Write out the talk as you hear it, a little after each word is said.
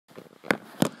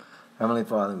Heavenly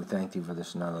Father, we thank Thee for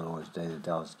this another Lord's Day that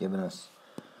Thou hast given us.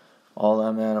 All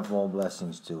Thy manifold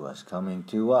blessings to us, coming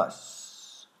to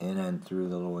us in and through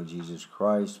the Lord Jesus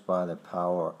Christ by the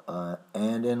power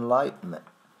and enlightenment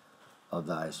of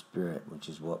Thy Spirit, which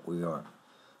is what we are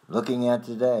looking at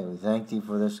today. We thank Thee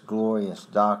for this glorious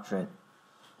doctrine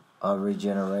of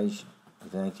regeneration. We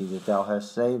thank Thee that Thou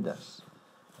hast saved us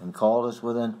and called us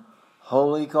with an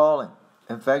holy calling,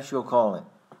 effectual calling,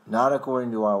 not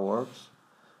according to our works,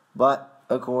 but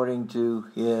according to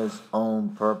His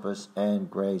own purpose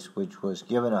and grace, which was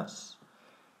given us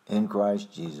in Christ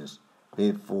Jesus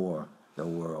before the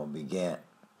world began.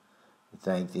 We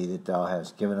thank Thee that Thou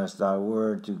hast given us Thy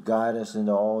word to guide us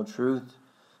into all truth,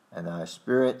 and Thy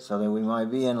Spirit so that we might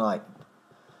be enlightened.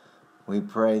 We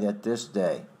pray that this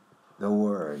day the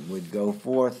word would go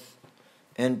forth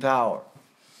in power,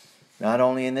 not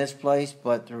only in this place,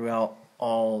 but throughout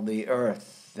all the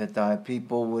earth, that Thy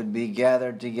people would be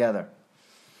gathered together.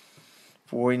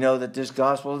 For we know that this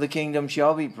gospel of the kingdom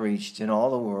shall be preached in all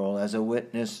the world as a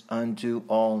witness unto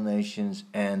all nations,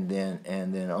 and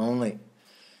then only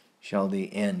shall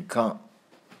the end come.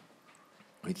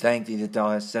 We thank Thee that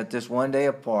Thou hast set this one day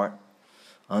apart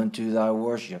unto Thy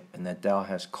worship, and that Thou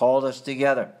hast called us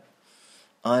together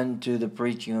unto the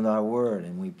preaching of Thy word.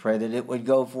 And we pray that it would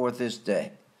go forth this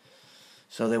day,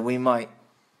 so that we might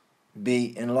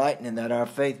be enlightened and that our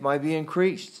faith might be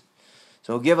increased.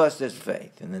 So give us this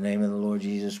faith. In the name of the Lord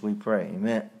Jesus we pray.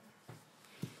 Amen.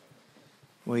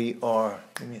 We are,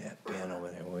 give me that pen over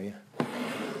there, will you?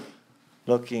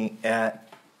 Looking at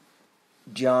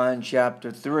John chapter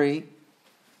 3.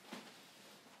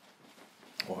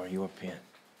 Or your pen.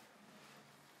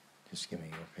 Just give me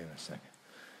your pen a second.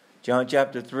 John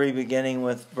chapter 3, beginning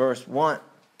with verse 1.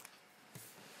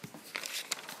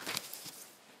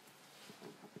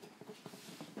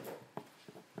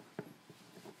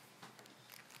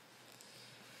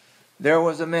 There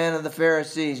was a man of the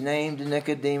Pharisees named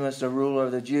Nicodemus, a ruler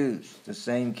of the Jews. The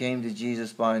same came to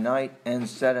Jesus by night and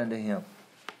said unto him,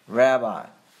 Rabbi,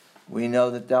 we know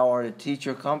that thou art a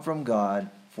teacher come from God,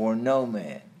 for no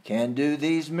man can do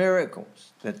these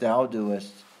miracles that thou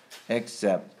doest,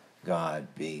 except God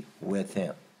be with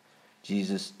him.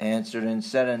 Jesus answered and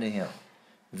said unto him,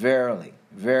 Verily,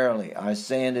 verily, I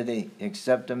say unto thee,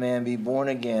 except a man be born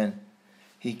again,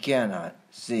 he cannot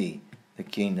see the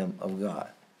kingdom of God.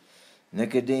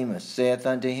 Nicodemus saith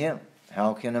unto him,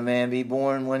 How can a man be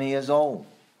born when he is old?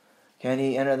 Can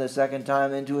he enter the second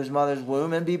time into his mother's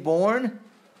womb and be born?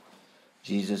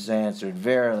 Jesus answered,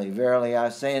 Verily, verily, I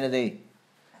say unto thee,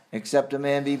 except a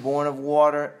man be born of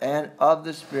water and of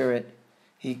the Spirit,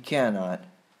 he cannot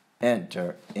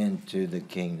enter into the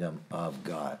kingdom of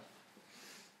God.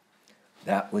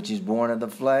 That which is born of the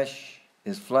flesh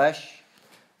is flesh,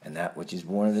 and that which is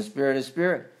born of the Spirit is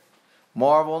spirit.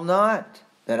 Marvel not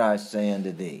that I say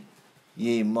unto thee,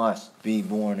 ye must be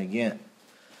born again.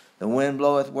 The wind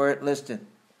bloweth where it listeth,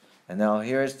 and thou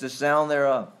hearest the sound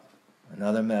thereof.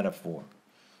 Another metaphor.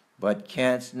 But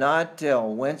canst not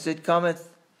tell whence it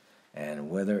cometh,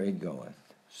 and whither it goeth.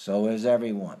 So is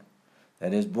everyone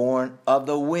that is born of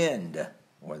the wind,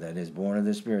 or that is born of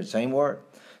the Spirit. Same word.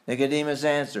 Nicodemus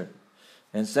answered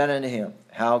and said unto him,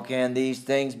 How can these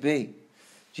things be?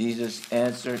 Jesus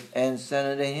answered and said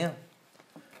unto him,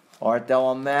 Art thou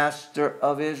a master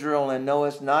of Israel, and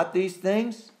knowest not these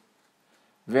things?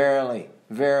 Verily,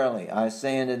 verily, I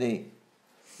say unto thee,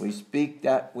 we speak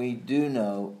that we do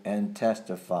know, and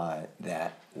testify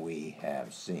that we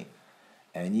have seen.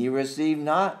 And ye receive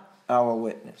not our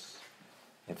witness.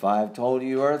 If I have told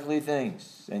you earthly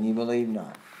things, and ye believe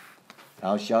not,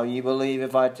 how shall ye believe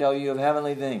if I tell you of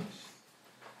heavenly things?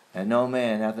 And no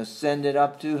man hath ascended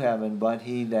up to heaven, but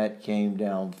he that came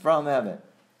down from heaven,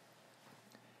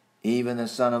 even the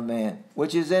Son of Man,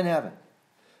 which is in heaven.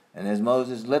 And as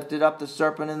Moses lifted up the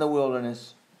serpent in the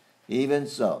wilderness, even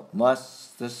so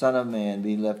must the Son of Man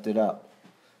be lifted up,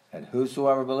 that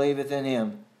whosoever believeth in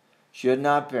him should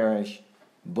not perish,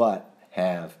 but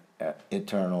have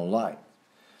eternal life.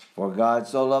 For God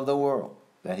so loved the world,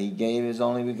 that he gave his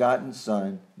only begotten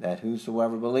Son, that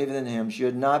whosoever believeth in him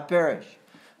should not perish,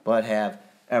 but have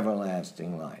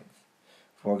everlasting life.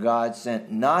 For God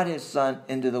sent not his Son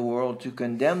into the world to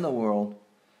condemn the world,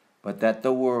 but that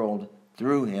the world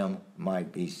through him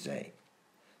might be saved.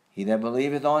 He that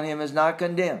believeth on him is not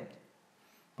condemned,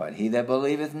 but he that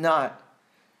believeth not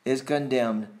is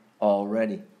condemned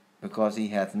already, because he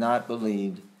hath not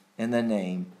believed in the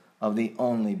name of the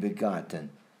only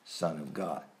begotten Son of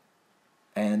God.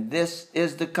 And this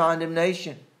is the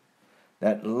condemnation,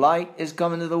 that light is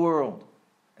come into the world,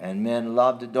 and men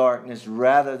loved the darkness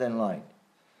rather than light,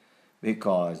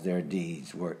 because their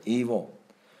deeds were evil.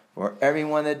 For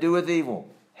everyone that doeth evil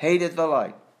hateth the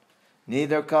light,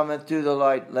 neither cometh to the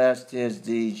light, lest his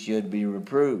deeds should be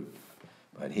reproved.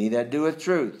 But he that doeth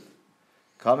truth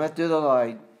cometh to the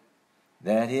light,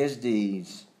 that his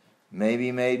deeds may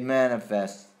be made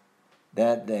manifest,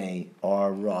 that they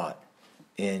are wrought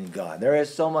in God. There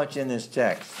is so much in this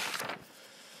text,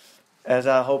 as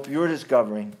I hope you're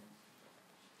discovering,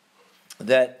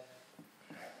 that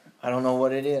I don't know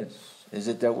what it is. Is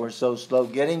it that we're so slow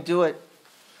getting to it?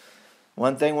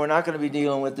 One thing we're not going to be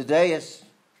dealing with today is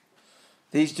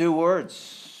these two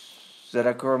words that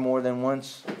occur more than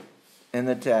once in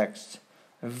the text.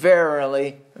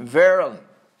 Verily, verily.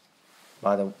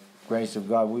 By the grace of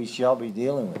God, we shall be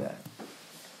dealing with that.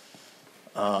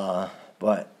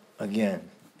 But again,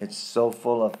 it's so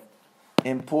full of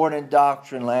important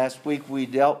doctrine. Last week we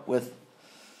dealt with,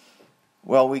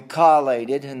 we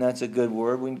collated, and that's a good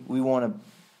word. We want to,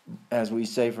 as we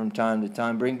say from time to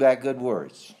time, bring back good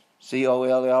words.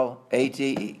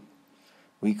 C-O-L-L-A-T-E.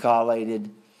 We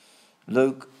collated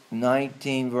Luke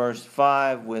 19 verse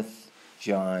 5 with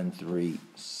John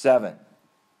 3:7.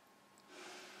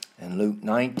 In Luke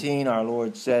 19, our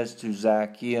Lord says to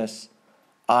Zacchaeus,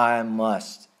 I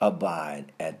must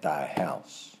abide at thy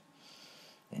house.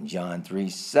 In John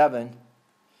 3:7,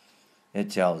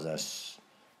 it tells us,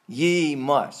 ye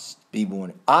must be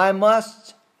born. I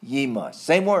must, ye must.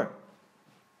 Same word.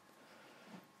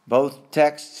 Both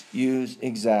texts use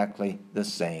exactly the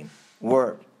same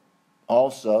word.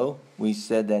 Also, we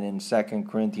said that in 2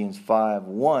 Corinthians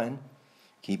 5:1,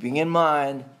 keeping in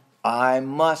mind, I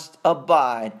must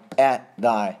abide at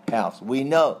thy house. We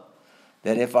know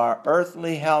that if our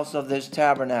earthly house of this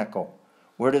tabernacle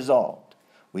were dissolved,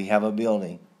 we have a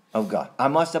building of God. I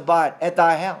must abide at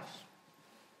thy house,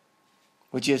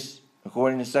 which is,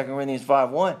 according to 2 Corinthians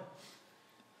 5:1,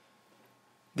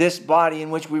 this body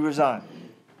in which we reside.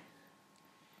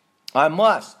 I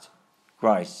must,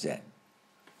 Christ said.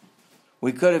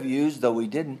 We could have used, though we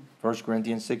didn't, 1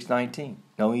 Corinthians 6:19.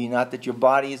 Know ye not that your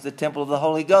body is the temple of the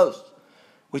Holy Ghost,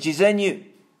 which is in you,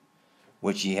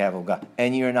 which ye have of God,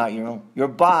 and ye are not your own. Your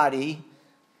body,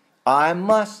 I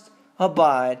must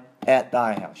abide at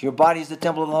thy house. Your body is the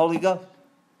temple of the Holy Ghost.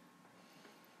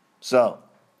 So,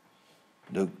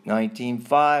 Luke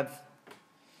 19:5,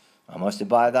 I must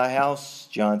abide at thy house.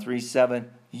 John 3:7,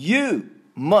 you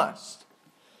must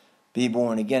be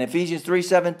born again. Ephesians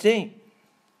 3:17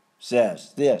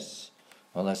 says this.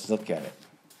 Well, let's look at it.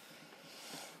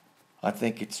 I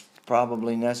think it's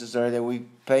probably necessary that we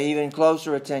pay even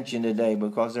closer attention today,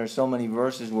 because there are so many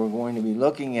verses we're going to be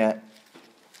looking at.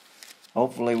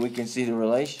 Hopefully we can see the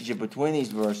relationship between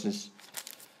these verses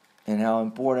and how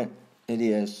important it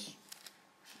is,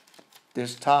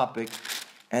 this topic,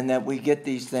 and that we get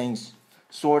these things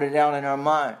sorted out in our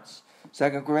minds.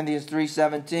 2 Corinthians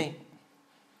 3:17.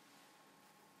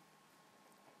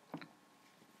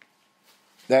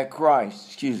 That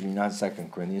Christ, not 2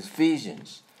 Corinthians,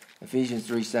 Ephesians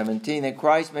 3:17, that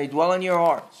Christ may dwell in your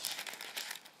hearts.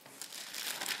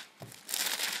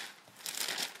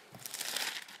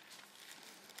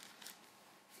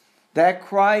 That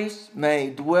Christ may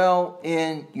dwell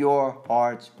in your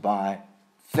hearts by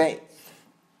faith.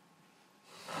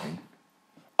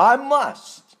 I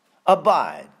must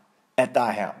abide at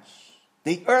thy house,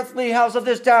 the earthly house of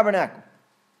this tabernacle,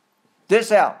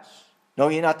 this house. Know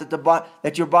ye not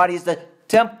that your body is the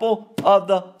temple of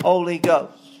the Holy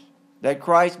Ghost? That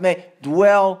Christ may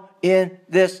dwell in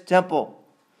this temple,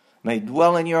 may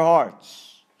dwell in your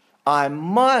hearts. I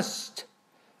must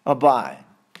abide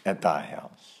at thy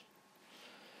house.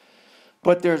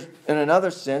 But there's, in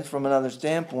another sense, from another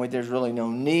standpoint, there's really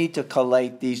no need to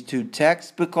collate these two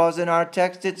texts, because in our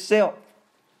text itself,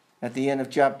 at the end of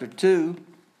chapter 2,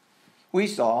 we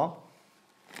saw,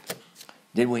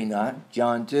 did we not,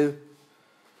 John 2,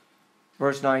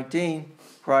 verse 19,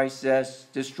 Christ says,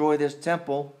 destroy this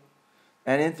temple,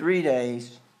 and in 3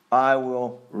 days I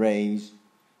will raise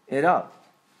it up.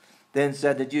 Then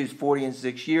said the Jews,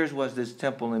 46 years was this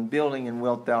temple in building, and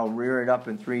wilt thou rear it up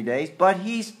in 3 days? But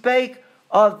he spake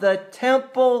of the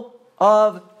temple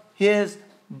of his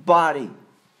body.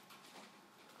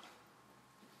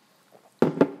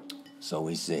 So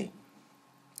we see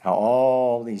how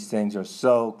all these things are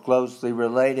so closely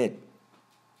related.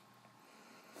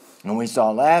 And we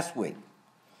saw last week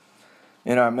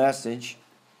in our message,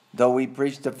 though we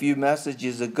preached a few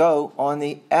messages ago, on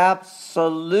the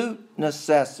absolute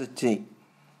necessity.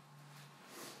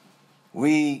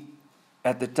 We,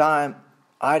 at the time,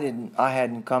 I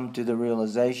hadn't come to the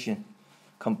realization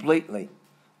completely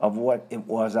of what it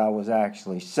was I was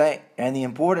actually saying and the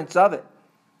importance of it.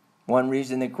 One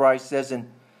reason that Christ says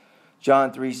in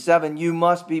John 3:7, you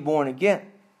must be born again.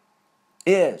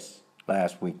 is,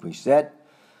 last week we said,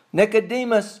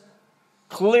 Nicodemus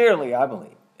clearly, I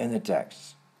believe, in the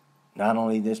text. Not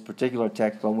only this particular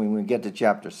text, but when we get to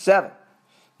chapter 7,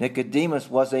 Nicodemus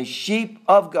was a sheep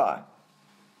of God.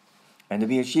 And to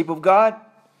be a sheep of God,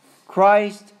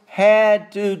 Christ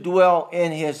had to dwell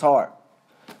in his heart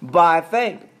by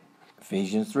faith.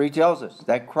 Ephesians 3 tells us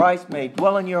that Christ may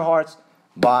dwell in your hearts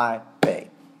by faith.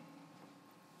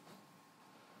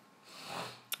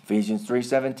 Ephesians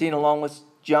 3:17 along with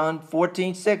John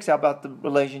 14:6. How about the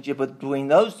relationship between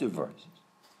those two verses?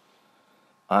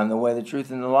 I am the way, the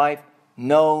truth, and the life.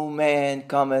 No man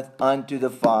cometh unto the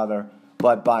Father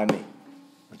but by me.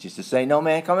 Which is to say, no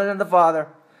man cometh unto the Father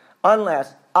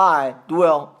unless I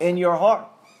dwell in your heart.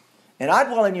 And I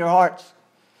dwell in your hearts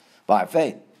by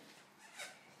faith.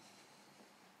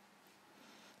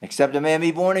 Except a man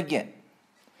be born again,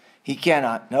 he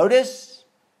cannot. Notice,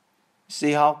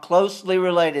 see how closely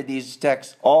related these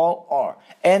texts all are.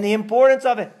 And the importance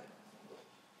of it.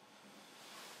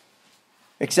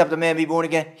 Except a man be born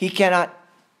again, he cannot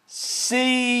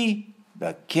see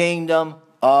the kingdom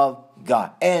of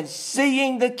God. And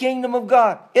seeing the kingdom of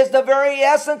God is the very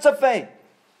essence of faith.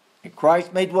 And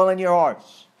Christ may dwell in your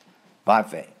hearts by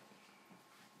faith.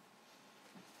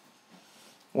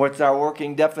 What's our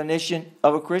working definition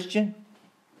of a Christian?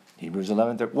 Hebrews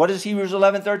 11:13. What does Hebrews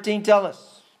 11:13 tell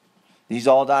us? These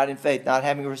all died in faith, not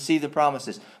having received the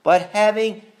promises, but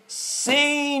having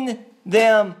seen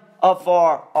them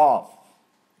afar off.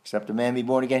 Except a man be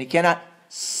born again, he cannot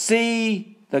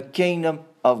see the kingdom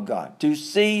of God. To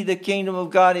see the kingdom of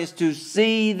God is to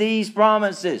see these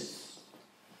promises.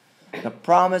 The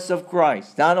promise of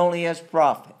Christ, not only as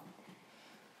prophet,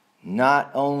 not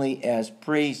only as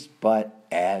priest, but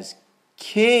as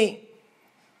king.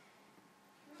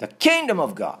 The kingdom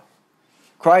of God.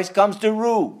 Christ comes to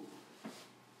rule.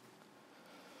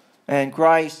 And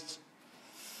Christ,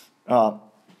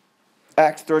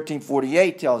 Acts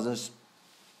 13:48 tells us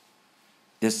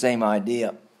this same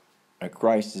idea that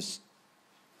Christ is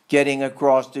getting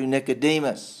across to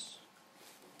Nicodemus.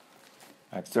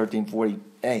 Acts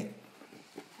 13:48.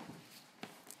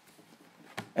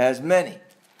 As many.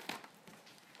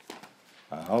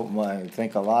 I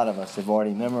think a lot of us have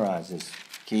already memorized this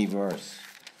key verse.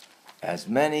 As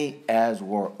many as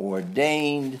were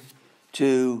ordained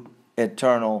to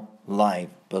eternal life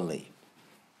believe.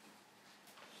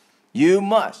 You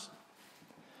must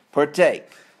partake.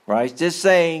 Christ is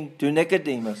saying to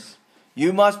Nicodemus,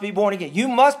 you must be born again. You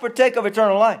must partake of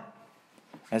eternal life.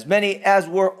 As many as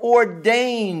were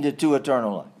ordained to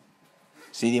eternal life.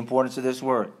 See the importance of this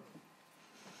word.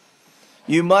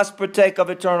 You must partake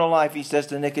of eternal life, he says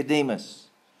to Nicodemus.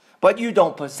 But you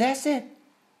don't possess it.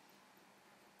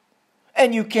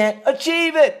 And you can't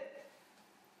achieve it.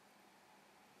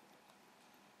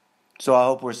 So I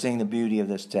hope we're seeing the beauty of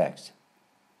this text.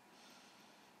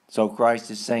 So Christ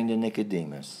is saying to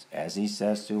Nicodemus, as he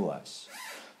says to us,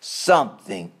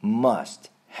 something must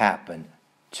happen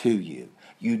to you.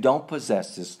 You don't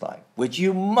possess this life, which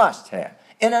you must have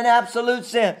in an absolute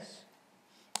sense.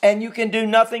 And you can do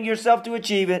nothing yourself to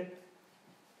achieve it.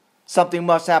 Something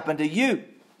must happen to you.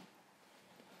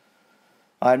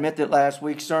 I admit that last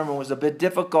week's sermon was a bit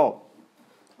difficult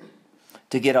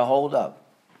to get a hold of.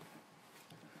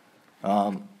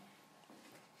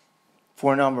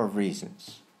 For a number of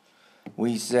reasons.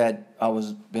 We said,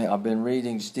 I've been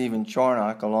reading Stephen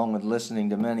Charnock along with listening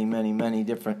to many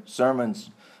different sermons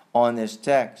on this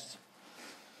text.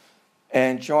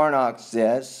 And Charnock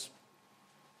says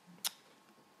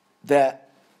that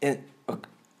in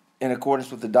accordance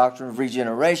with the doctrine of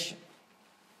regeneration,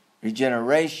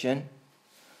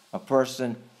 a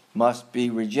person must be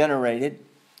regenerated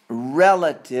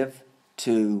relative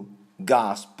to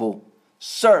gospel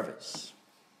service.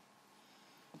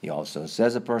 He also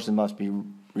says a person must be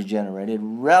regenerated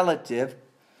relative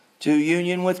to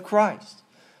union with Christ.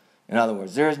 In other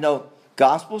words, there is no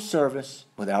gospel service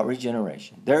without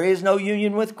regeneration. There is no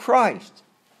union with Christ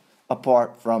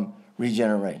apart from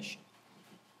regeneration.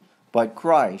 But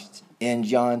Christ, in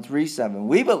John 3:7,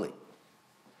 we believe,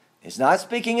 is not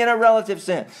speaking in a relative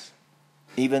sense.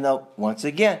 Even though, once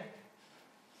again,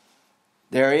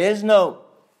 there is no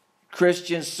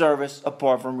Christian service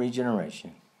apart from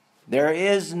regeneration. There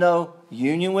is no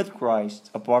union with Christ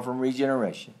apart from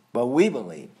regeneration. But we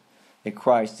believe that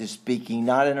Christ is speaking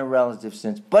not in a relative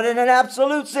sense, but in an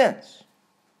absolute sense.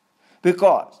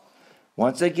 Because,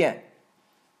 once again,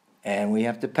 and we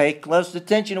have to pay close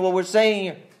attention to what we're saying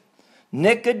here,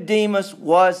 Nicodemus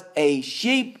was a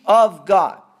sheep of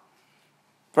God.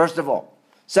 First of all.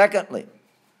 Secondly,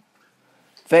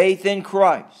 faith in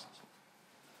Christ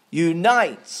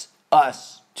unites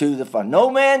us to the Father.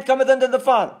 No man cometh unto the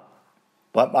Father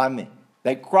but by me.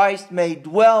 That Christ may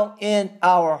dwell in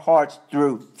our hearts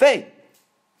through faith.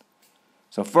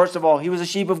 So first of all, he was a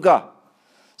sheep of God.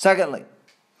 Secondly,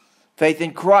 faith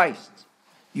in Christ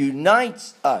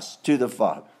unites us to the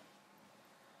Father.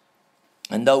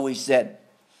 And though we said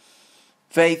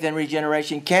faith and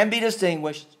regeneration can be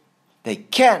distinguished, they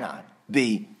cannot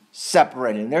be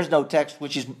separated. And there's no text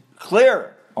which is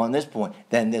clearer on this point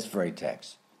than this very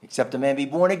text. Except a man be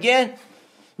born again,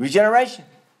 regeneration,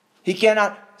 he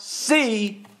cannot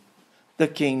see the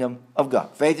kingdom of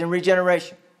God. Faith and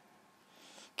regeneration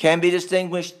can be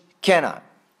distinguished, cannot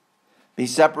be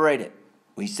separated.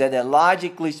 We said that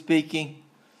logically speaking,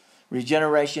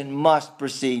 regeneration must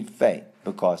precede faith,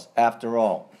 because after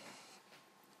all,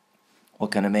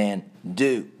 what can a man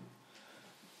do?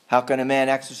 How can a man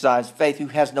exercise faith who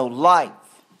has no life?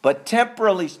 But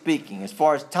temporally speaking, as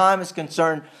far as time is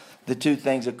concerned, the two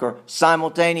things occur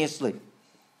simultaneously.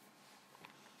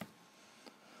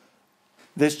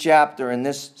 This chapter and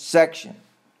this section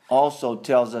also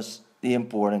tells us the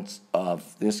importance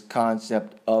of this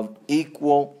concept of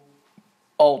equal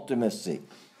ultimacy.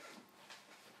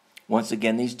 Once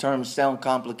again, these terms sound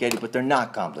complicated, but they're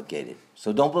not complicated.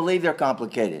 So don't believe they're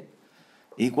complicated.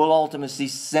 Equal ultimacy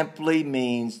simply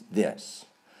means this: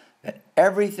 that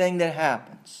everything that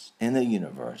happens in the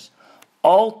universe,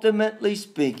 ultimately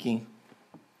speaking,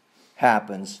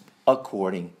 happens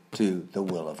according to the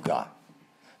will of God.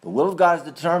 The will of God is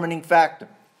the determining factor.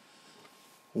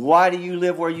 Why do you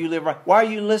live where you live? Why are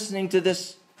you listening to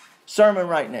this sermon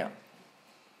right now?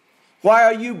 Why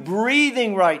are you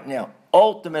breathing right now?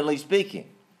 Ultimately speaking,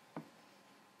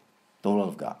 the will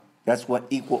of God. That's what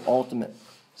equal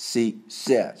ultimacy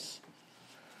says.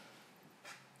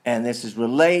 And this is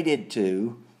related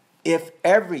to if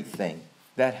everything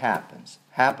that happens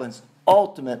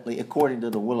ultimately according to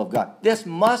the will of God. This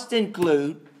must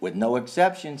include, with no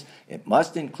exceptions, it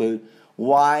must include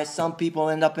why some people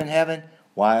end up in heaven,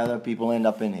 why other people end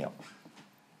up in hell.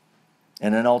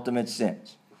 In an ultimate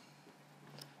sense.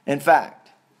 In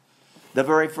fact, the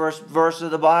very first verse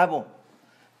of the Bible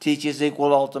teaches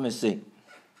equal ultimacy.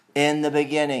 In the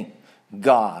beginning,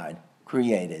 God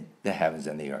created the heavens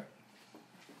and the earth.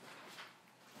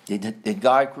 Did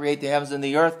God create the heavens and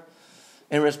the earth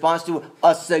in response to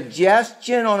a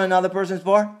suggestion on another person's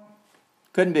part?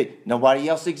 Couldn't be. Nobody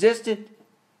else existed.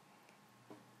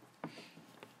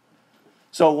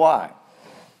 So why?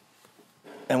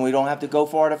 And we don't have to go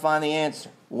far to find the answer.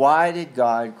 Why did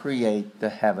God create the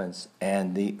heavens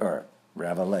and the earth?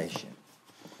 Revelation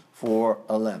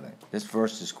 4:11. This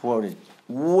verse is quoted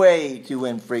way too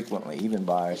infrequently, even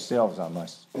by ourselves, I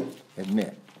must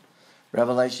admit.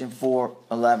 Revelation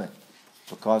 4:11.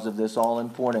 Because of this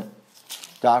all-important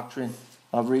doctrine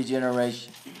of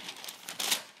regeneration.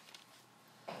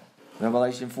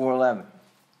 Revelation 4:11.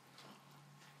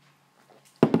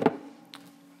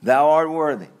 Thou art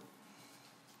worthy,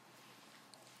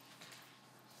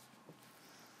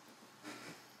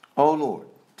 O Lord,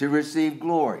 to receive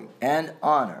glory and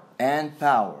honor and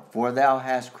power, for thou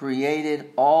hast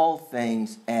created all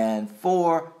things, and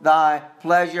for thy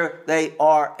pleasure they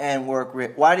are and were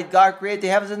created. Why did God create the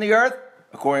heavens and the earth?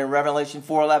 According to Revelation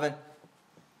 4:11.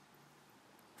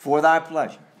 For thy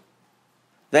pleasure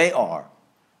they are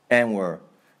and were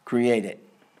created.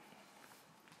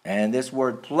 And this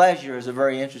word pleasure is a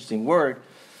very interesting word.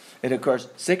 It occurs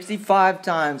 65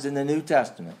 times in the New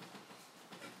Testament.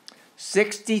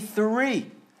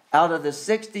 63 out of the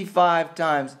 65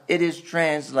 times it is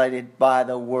translated by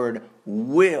the word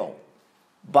will.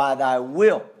 By thy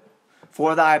will.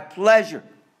 For thy pleasure.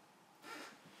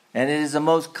 And it is the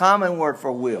most common word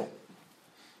for will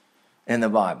in the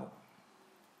Bible.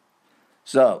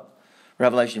 So,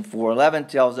 Revelation 4:11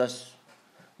 tells us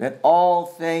that all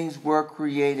things were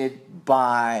created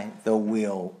by the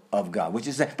will of God. Which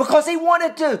is because he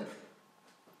wanted to.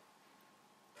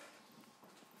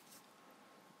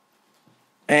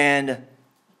 And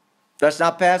let's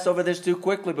not pass over this too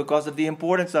quickly because of the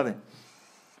importance of it.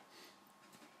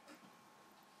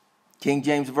 King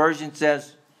James Version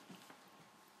says,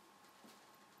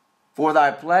 for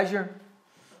thy pleasure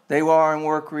they are and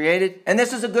were created. And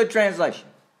this is a good translation.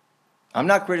 I'm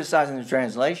not criticizing the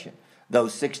translation. Though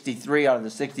 63 out of the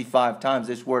 65 times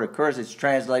this word occurs, it's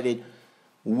translated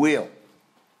will.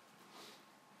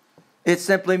 It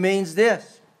simply means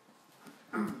this.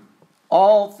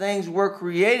 All things were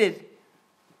created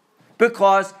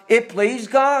because it pleased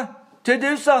God to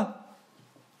do so.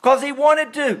 Because he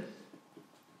wanted to.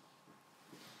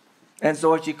 And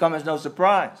so it should come as no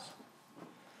surprise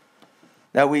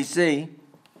that we see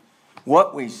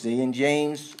what we see in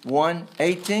James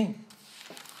 1:18.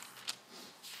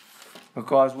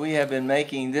 Because we have been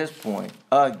making this point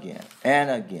again and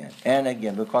again and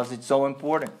again because it's so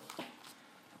important.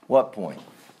 What point?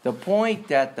 The point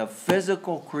that the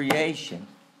physical creation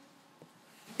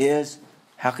is,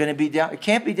 how can it be doubted? It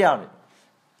can't be doubted.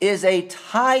 Is a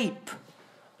type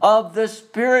of the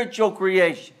spiritual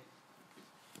creation.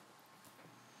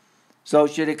 So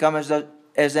should it come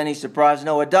as any surprise?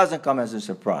 No, it doesn't come as a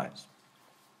surprise.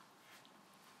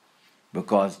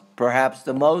 Because perhaps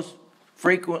the most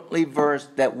frequently verse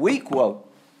that we quote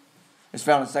is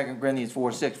found in 2 Corinthians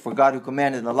 4:6. For God who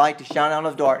commanded the light to shine out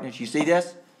of darkness. You see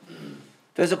this?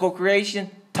 Physical creation,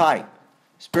 type.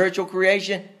 Spiritual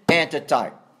creation,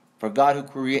 antitype. For God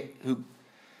who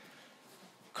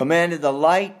commanded the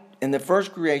light in the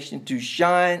first creation to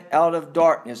shine out of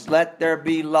darkness, let there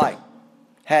be light,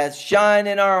 hath shined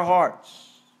in our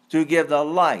hearts to give the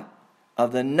light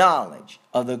of the knowledge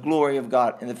of the glory of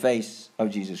God in the face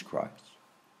of Jesus Christ.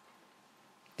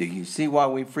 Do you see why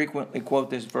we frequently quote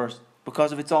this verse?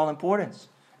 Because of its all importance,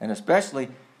 and especially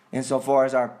insofar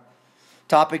as our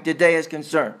topic today is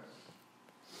concerned.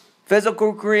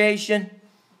 Physical creation,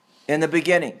 in the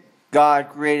beginning, God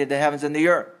created the heavens and the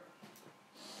earth.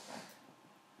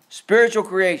 Spiritual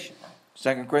creation,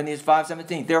 2 Corinthians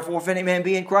 5:17. Therefore, if any man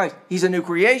be in Christ, he's a new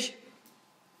creation.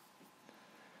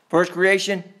 First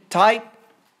creation, type,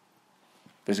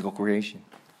 physical creation.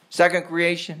 Second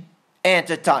creation,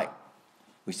 antitype.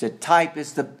 We said type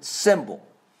is the symbol.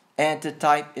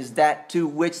 Antitype is that to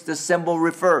which the symbol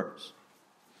refers.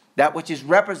 That which is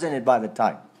represented by the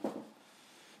type.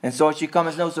 And so it should come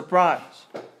as no surprise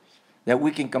that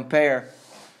we can compare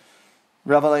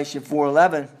Revelation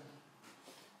 4:11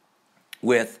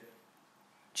 with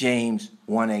James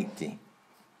 1:18,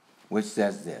 which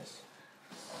says this: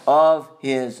 of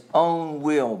his own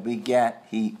will begat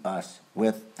he us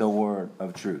with the word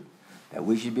of truth, that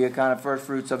we should be a kind of first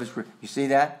fruits of his fruit. You see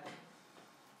that?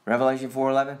 Revelation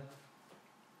 4:11.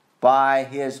 By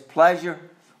his pleasure,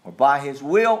 or by his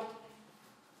will,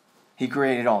 he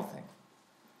created all things.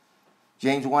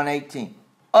 James 1:18.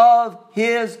 Of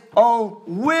his own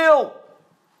will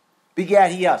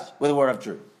begat he us with the word of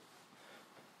truth.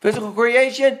 Physical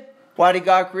creation, why did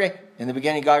God create? In the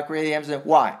beginning, God created the heavens and earth.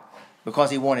 Why?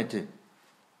 Because he wanted to.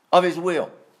 Of his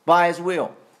will. By his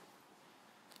will.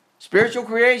 Spiritual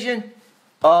creation,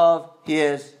 of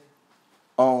his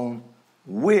own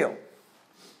will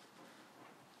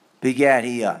begat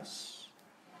he us.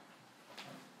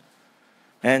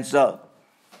 And so,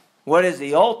 what is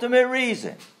the ultimate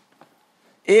reason?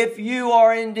 If you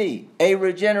are indeed a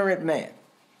regenerate man,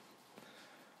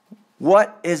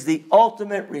 what is the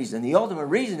ultimate reason? The ultimate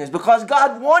reason is because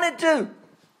God wanted to.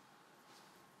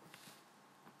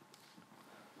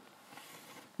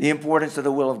 The importance of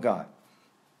the will of God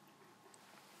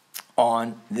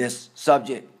on this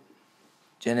subject.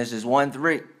 Genesis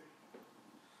 1:3.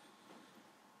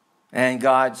 And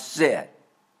God said,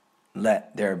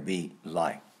 let there be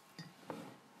light.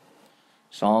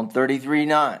 Psalm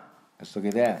 33:9. Let's look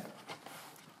at that.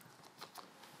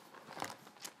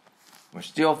 We're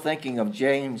still thinking of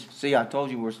James. See, I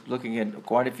told you we're looking at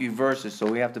quite a few verses, so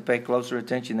we have to pay closer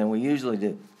attention than we usually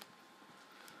do.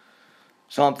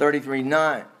 Psalm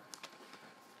 33:9.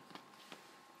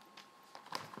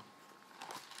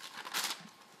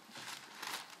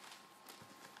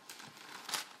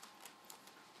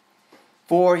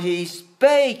 For he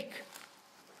spake,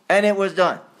 and it was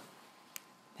done.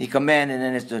 He commanded,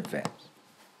 and it stood fast.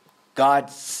 God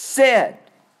said,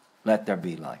 let there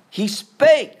be light. He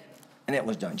spake, and it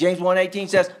was done. James 1:18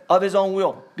 says, of his own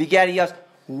will begat he us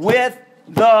with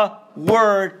the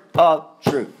word of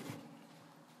truth.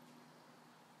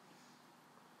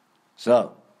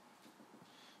 So,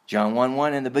 John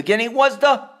 1:1, in the beginning was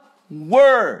the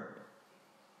Word.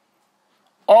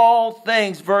 All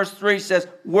things, verse 3 says,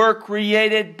 were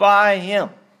created by him.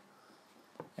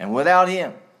 And without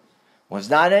him was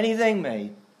not anything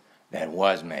made that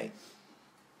was made.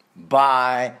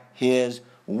 By his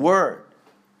word.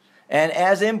 And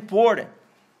as important,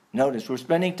 notice we're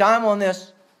spending time on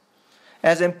this,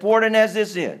 as important as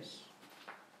this is,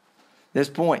 this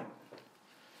point,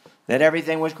 that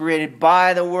everything was created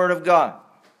by the word of God.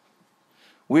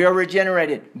 We are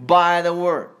regenerated by the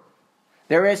word.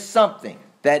 There is something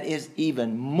that is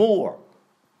even more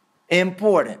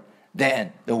important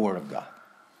than the word of God.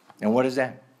 And what is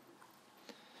that?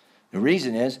 The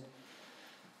reason is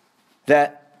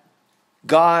that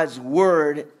God's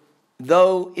word,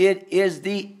 though it is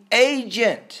the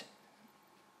agent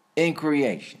in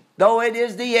creation, though it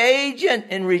is the agent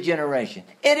in regeneration,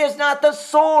 it is not the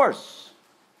source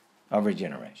of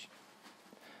regeneration.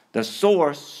 The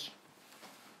source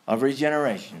of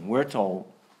regeneration, we're told,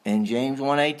 in James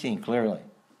 1:18 clearly,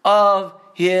 of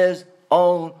his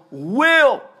own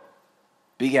will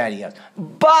begat he us.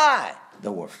 By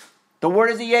the Word. The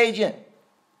Word is the agent.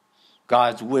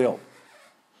 God's will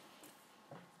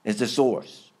is the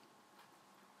source.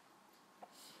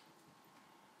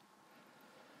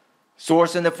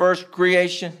 Source in the first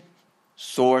creation,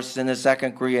 source in the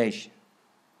second creation.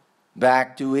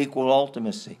 Back to equal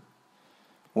ultimacy.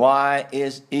 Why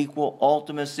is equal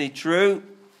ultimacy true?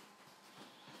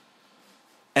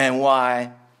 And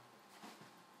why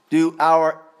do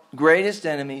our greatest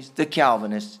enemies, the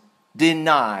Calvinists,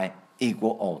 deny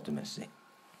equal ultimacy?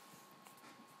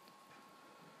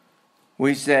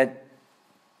 We said,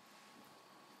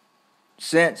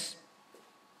 since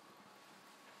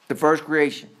the first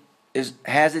creation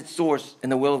has its source in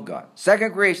the will of God.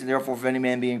 Second creation, therefore, if any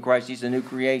man be in Christ, he's a new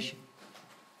creation.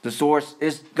 The source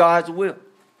is God's will.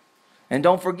 And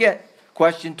don't forget,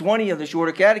 question 20 of the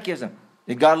Shorter Catechism.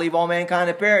 Did God leave all mankind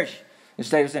to perish?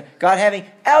 Instead of saying, God having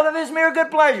out of his mere good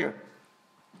pleasure.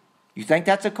 You think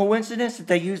that's a coincidence that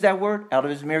they use that word? Out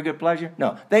of his mere good pleasure?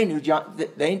 No. They knew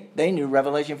they knew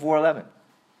Revelation 4:11.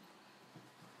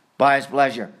 By his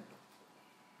pleasure.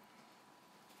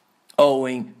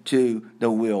 Owing to the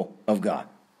will of God.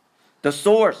 The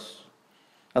source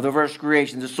of the first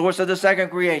creation. The source of the second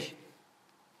creation.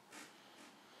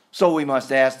 So we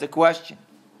must ask the question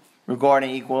regarding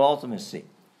equal ultimacy.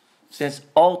 Since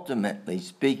ultimately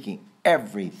speaking,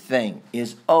 everything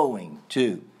is owing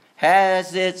to,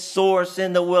 has its source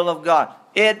in the will of God.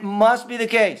 It must be the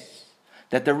case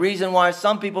that the reason why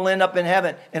some people end up in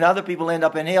heaven and other people end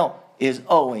up in hell is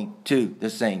owing to the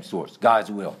same source,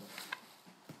 God's will.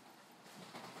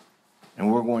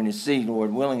 And we're going to see,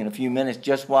 Lord willing, in a few minutes,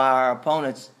 just why our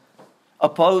opponents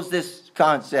oppose this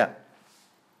concept.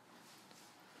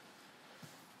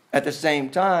 At the same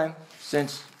time,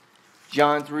 since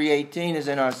John 3:18 is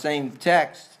in our same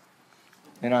text,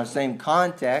 in our same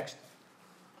context,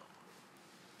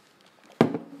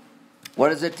 what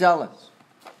does it tell us?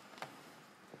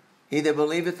 He that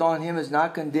believeth on him is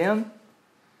not condemned.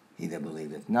 He that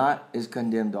believeth not is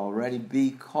condemned already,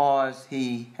 because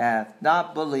he hath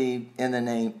not believed in the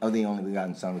name of the only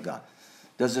begotten Son of God.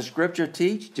 Does the Scripture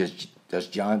teach? Does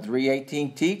John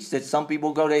 3:18 teach that some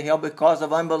people go to hell because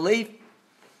of unbelief?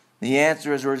 The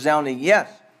answer is a resounding yes.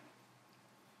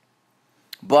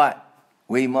 But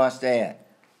we must add,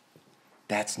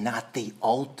 that's not the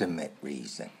ultimate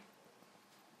reason.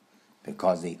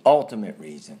 Because the ultimate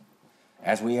reason,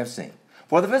 as we have seen,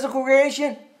 for the physical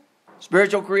creation,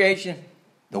 spiritual creation,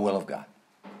 the will of God.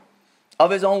 Of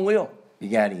his own will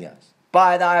begat he us.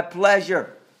 By thy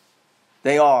pleasure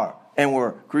they are and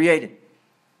were created.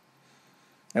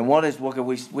 And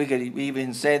we could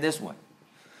even say it this way.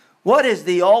 What is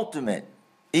the ultimate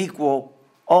equal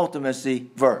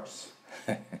ultimacy verse?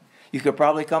 You could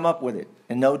probably come up with it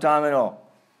in no time at all.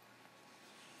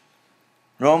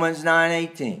 Romans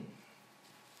 9:18.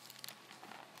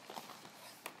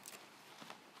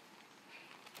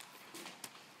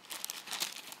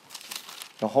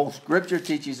 The whole Scripture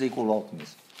teaches equal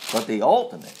ultimacy. But the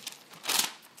ultimate,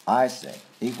 I say,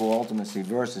 equal ultimacy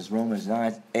verse is Romans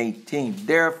 9:18.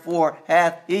 Therefore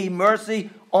hath he mercy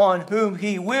on whom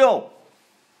he will.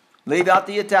 Leave out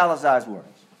the italicized words.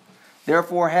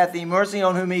 Therefore hath he mercy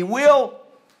on whom he will,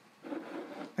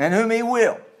 and whom he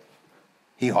will,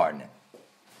 he hardeneth.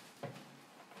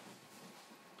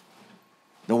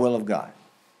 The will of God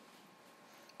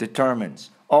determines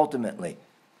ultimately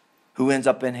who ends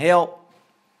up in hell,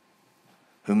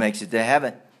 who makes it to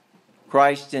heaven.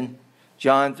 Christ in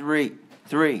John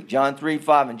 3:3, John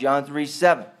 3:5, and John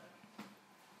 3:7.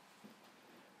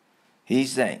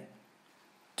 He's saying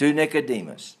to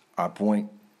Nicodemus, our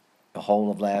point, the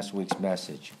whole of last week's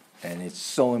message. And it's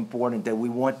so important that we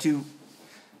want to,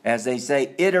 as they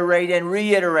say, iterate and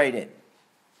reiterate it.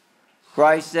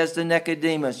 Christ says to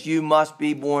Nicodemus, you must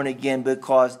be born again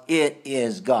because it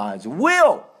is God's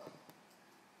will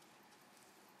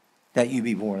that you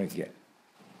be born again.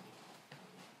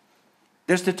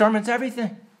 This determines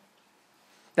everything.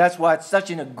 That's why it's such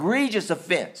an egregious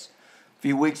offense. A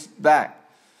few weeks back,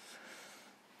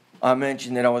 I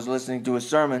mentioned that I was listening to a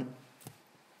sermon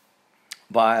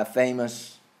by a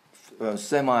famous,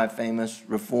 semi-famous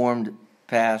Reformed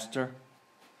pastor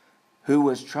who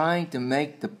was trying to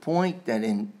make the point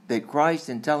that Christ,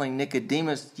 in telling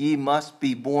Nicodemus, ye must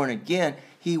be born again,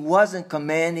 he wasn't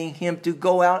commanding him to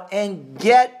go out and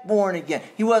get born again.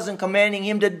 He wasn't commanding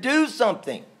him to do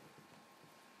something.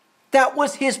 That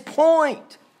was his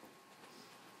point.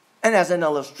 And as an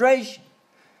illustration,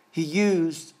 he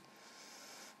used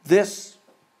this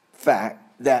fact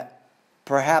that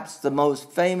perhaps the most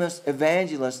famous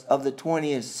evangelist of the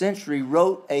 20th century,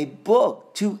 wrote a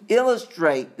book to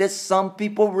illustrate that some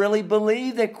people really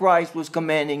believe that Christ was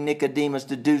commanding Nicodemus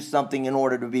to do something in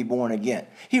order to be born again.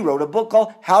 He wrote a book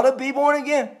called How to Be Born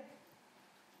Again.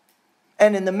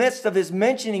 And in the midst of his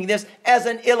mentioning this as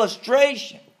an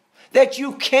illustration that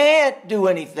you can't do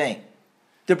anything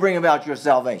to bring about your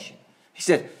salvation, he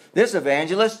said, this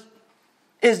evangelist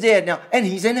is dead now and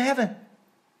he's in heaven.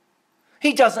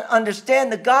 He doesn't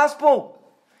understand the gospel.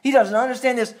 He doesn't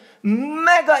understand this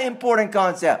mega important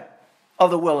concept of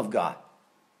the will of God.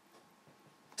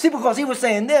 See, because he was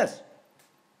saying this.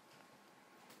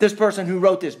 This person who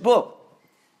wrote this book,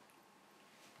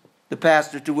 the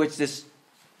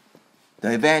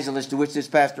evangelist to which this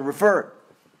pastor referred,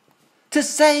 to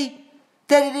say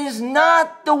that it is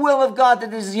not the will of God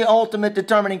that is the ultimate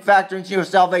determining factor in your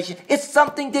salvation. It's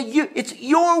something that it's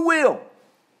your will.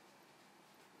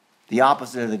 The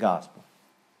opposite of the gospel.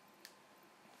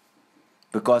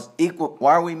 Because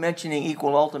why are we mentioning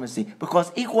equal ultimacy?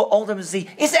 Because equal ultimacy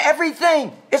is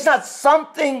everything. It's not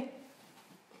something.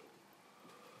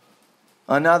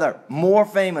 Another more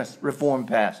famous Reformed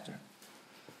pastor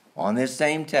on this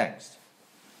same text,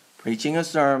 preaching a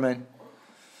sermon,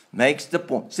 makes the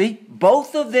point. See,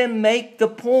 both of them make the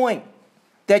point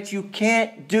that you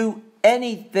can't do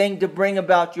anything to bring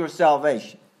about your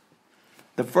salvation.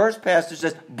 The first pastor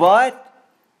says, but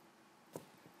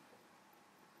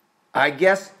I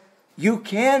guess you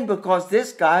can, because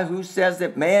this guy who says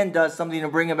that man does something to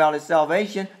bring about his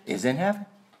salvation is in heaven.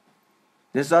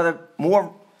 This other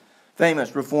more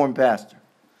famous Reformed pastor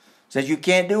says you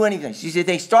can't do anything. She said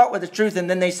they start with the truth and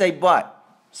then they say but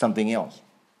something else.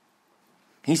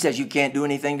 He says you can't do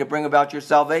anything to bring about your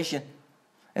salvation.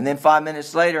 And then 5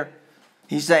 minutes later,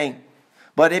 he's saying,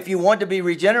 but if you want to be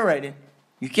regenerated,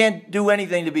 you can't do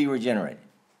anything to be regenerated,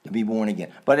 to be born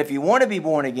again. But if you want to be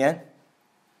born again,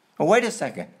 well, wait a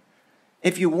second.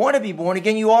 If you want to be born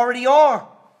again, you already are.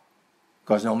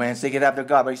 Because no man seeketh after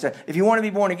God. But he said, if you want to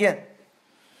be born again,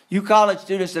 you college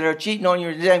students that are cheating on your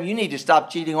exam, you need to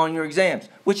stop cheating on your exams.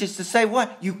 Which is to say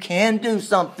what? You can do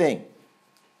something.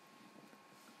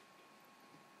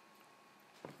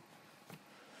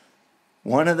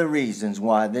 One of the reasons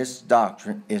why this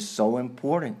doctrine is so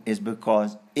important is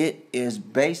because it is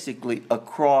basically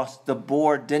across the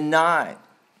board denied.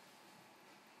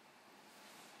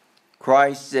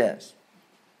 Christ says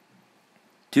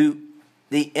to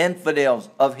the infidels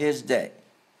of his day,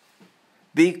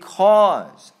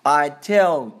 because I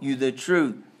tell you the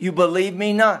truth, you believe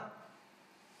me not.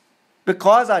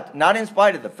 Not in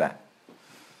spite of the fact.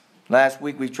 Last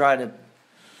week we tried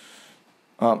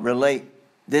to relate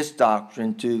this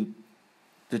doctrine to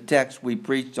the text we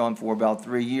preached on for about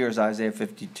 3 years, Isaiah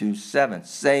 52:7.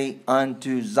 Say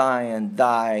unto Zion,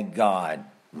 thy God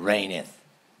reigneth.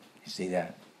 You see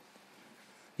that?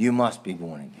 You must be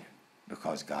born again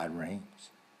because God reigns.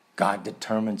 God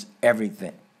determines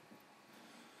everything.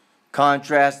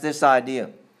 Contrast this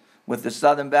idea with the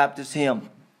Southern Baptist hymn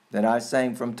that I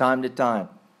sang from time to time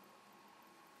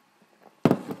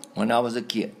when I was a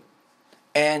kid.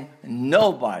 And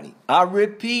nobody, I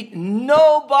repeat,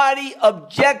 nobody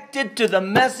objected to the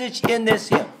message in this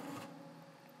hymn.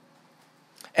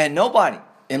 And nobody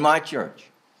in my church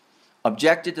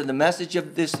objected to the message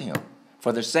of this hymn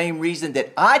for the same reason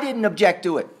that I didn't object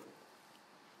to it.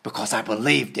 Because I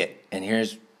believed it. And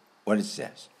here's what it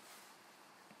says.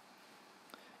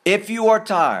 If you are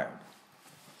tired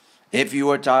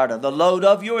of the load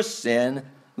of your sin,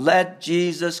 let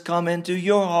Jesus come into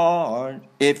your heart.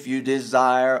 If you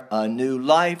desire a new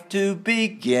life to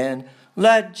begin,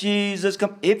 let Jesus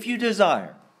come. If you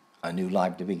desire a new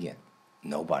life to begin,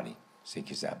 nobody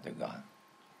seeks after God.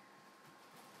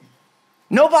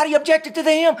 Nobody objected to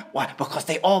the hymn. Why? Because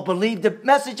they all believed the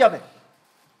message of it,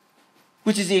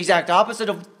 which is the exact opposite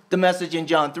of the message in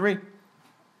John 3.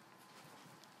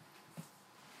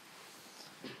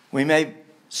 We may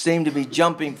seem to be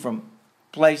jumping from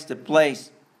place to place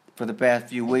for the past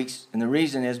few weeks, and the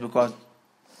reason is because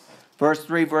verse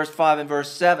 3, verse 5, and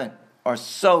verse 7 are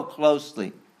so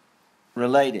closely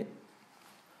related.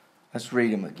 Let's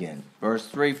read them again. Verse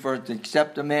 3, first,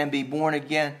 except a man be born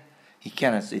again, he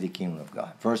cannot see the kingdom of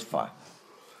God. Verse 5,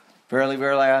 verily,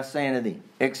 verily, I say unto thee,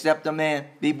 except a man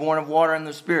be born of water and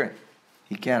the Spirit,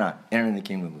 he cannot enter in the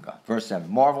kingdom of God. Verse 7,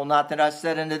 marvel not that I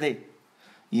said unto thee,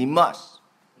 ye must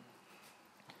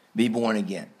be born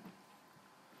again.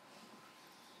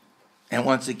 And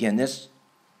once again, these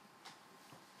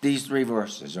 3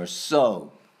 verses are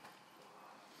so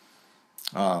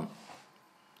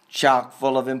chock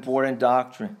full of important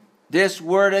doctrine. This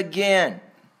word again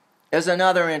is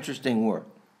another interesting word.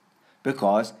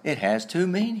 because it has two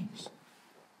meanings.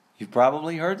 You've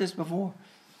probably heard this before.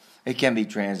 It can be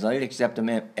translated, except a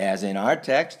man, as in our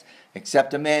text,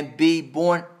 except a man be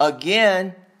born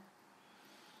again.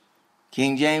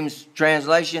 King James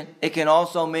translation, it can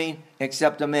also mean,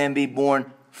 except a man be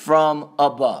born from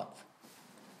above.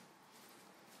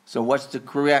 So what's the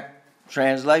correct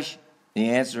translation?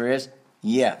 The answer is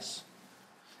yes.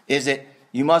 Is it,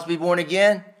 you must be born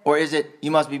again? Or is it,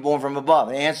 you must be born from above?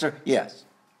 The answer, yes.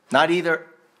 Not either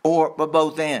or, but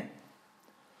both and.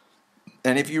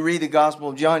 And if you read the Gospel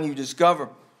of John, you discover,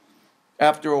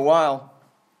 after a while,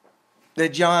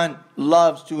 that John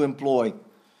loves to employ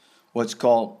what's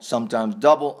called sometimes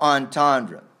double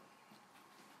entendre.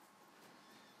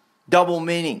 Double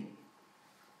meaning.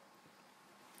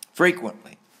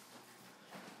 Frequently.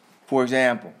 For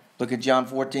example, look at John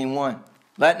 14:1.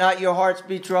 Let not your hearts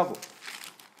be troubled.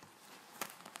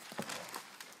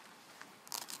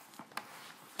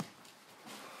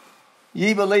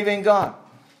 Ye believe in God.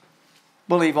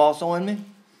 Believe also in me.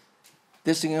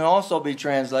 This can also be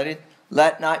translated,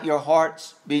 let not your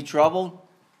hearts be troubled.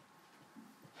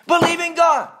 Believe in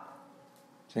God.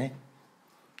 See?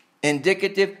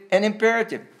 Indicative and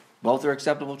imperative. Both are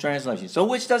acceptable translations. So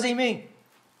which does he mean?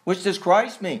 Which does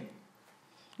Christ mean?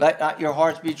 Let not your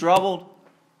hearts be troubled.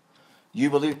 You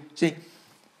believe. See,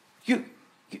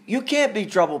 you can't be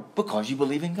troubled because you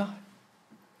believe in God.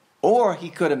 Or he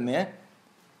could have meant,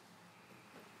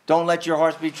 don't let your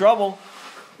hearts be troubled.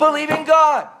 Believe in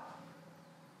God.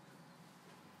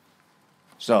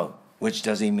 So, which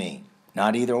does he mean?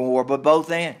 Not either or, but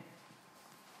both and.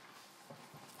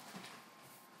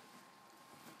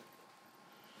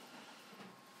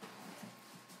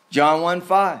 John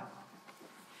 1:5.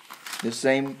 The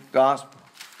same gospel.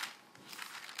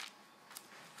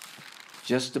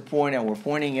 Just to point out, we're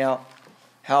pointing out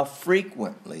how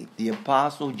frequently the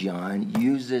Apostle John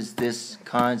uses this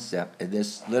concept,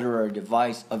 this literary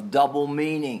device of double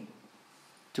meaning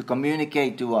to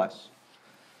communicate to us.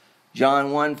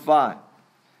 John 1:5.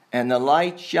 And the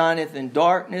light shineth in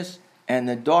darkness, and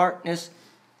the darkness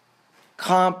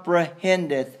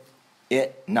comprehendeth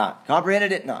it not.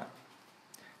 Comprehended it not.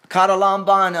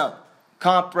 Katalambano.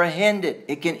 Comprehended.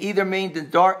 It can either mean the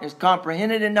darkness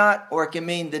comprehended it not, or it can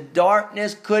mean the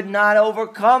darkness could not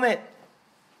overcome it.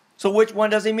 So which one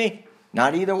does he mean?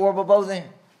 Not either or, but both and.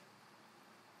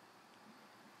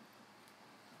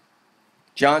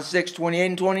 John 6:28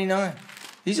 and 29.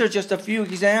 These are just a few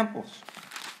examples.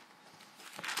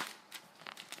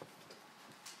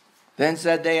 Then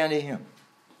said they unto him,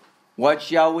 what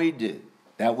shall we do,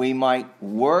 that we might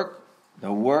work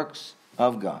the works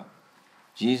of God?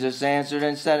 Jesus answered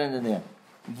and said unto them,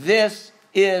 this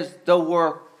is the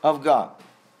work of God,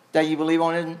 that ye believe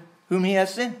on him whom he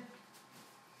has sent.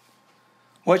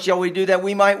 What shall we do that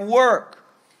we might work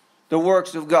the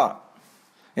works of God?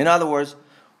 In other words,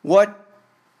 what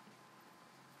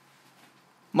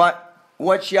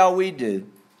shall we do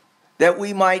that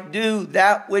we might do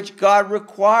that which God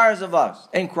requires of us?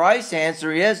 And Christ's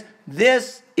answer is,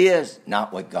 this is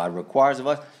not what God requires of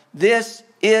us. This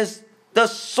is the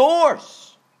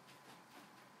source.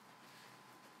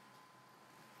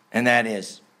 And that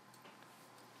is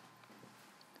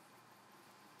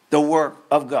the work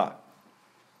of God.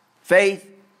 Faith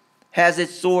has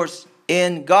its source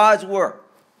in God's work.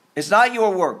 It's not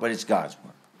your work, but it's God's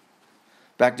work.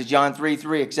 Back to John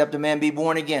 3:3, except a man be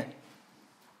born again.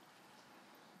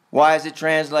 Why is it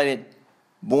translated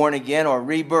born again or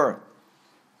rebirth?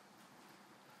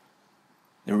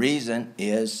 The reason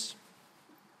is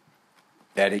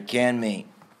that it can mean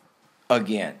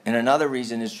again. And another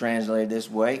reason is translated this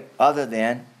way, other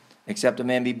than except a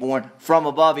man be born from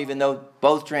above, even though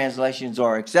both translations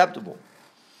are acceptable,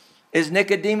 is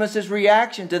Nicodemus'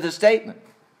 reaction to the statement.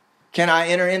 Can I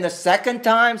enter in the second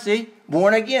time? See,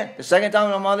 born again. The second time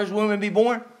in my mother's womb and be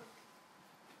born.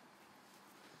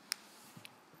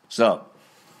 So,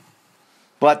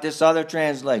 but this other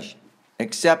translation,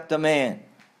 except a man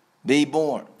be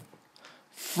born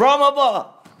from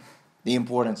above, the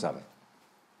importance of it,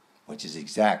 which is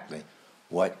exactly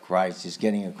what Christ is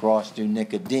getting across to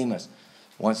Nicodemus.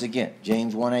 Once again,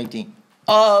 James 1:18,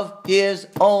 of his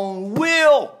own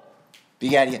will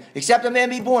begat he, except a man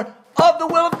be born of the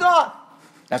will of God.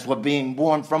 That's what being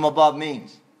born from above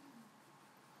means.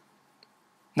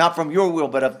 Not from your will,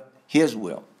 but of his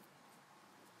will.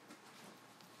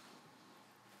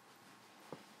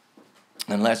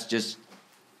 And let's just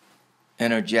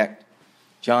interject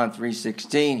John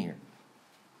 3:16 here.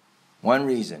 One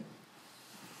reason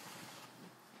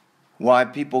why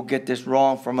people get this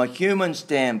wrong from a human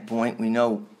standpoint, we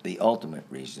know the ultimate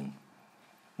reason.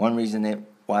 One reason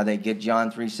why they get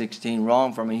John 3:16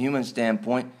 wrong from a human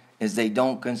standpoint is they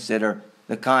don't consider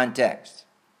the context.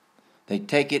 They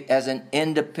take it as an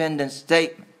independent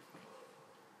statement.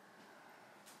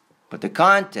 But the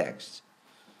context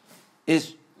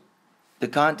is the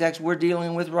context we're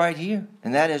dealing with right here.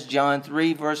 And that is John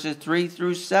 3, verses 3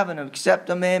 through 7. Except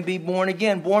a man be born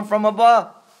again, born from above,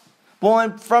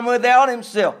 born from without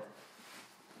himself.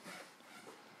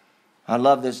 I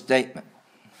love this statement.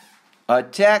 A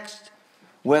text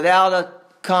without a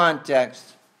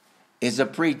context is a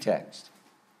pretext.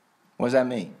 What does that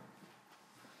mean?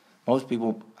 Most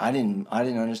people, I didn't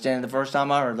understand it the first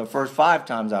time I heard it, the first 5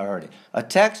 times I heard it. A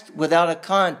text without a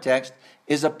context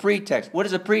is a pretext. What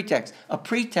is a pretext? A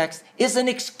pretext is an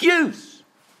excuse.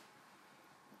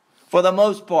 For the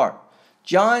most part,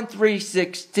 John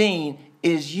 3:16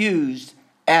 is used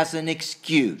as an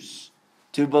excuse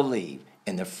to believe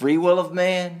in the free will of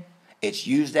man. It's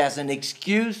used as an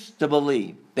excuse to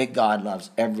believe that God loves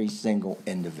every single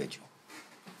individual.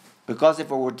 Because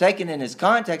if it were taken in its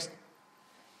context,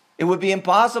 it would be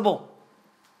impossible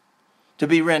to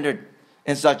be rendered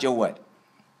in such a way.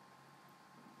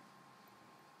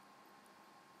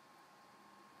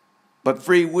 But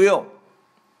free will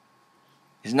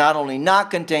is not only not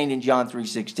contained in John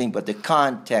 3:16, but the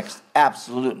context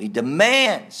absolutely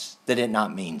demands that it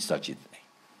not mean such a thing.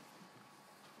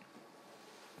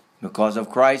 Because of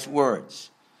Christ's words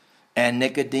and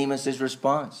Nicodemus'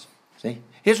 response. See?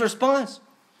 His response.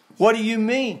 What do you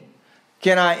mean?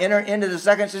 Can I enter into the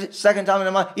second time in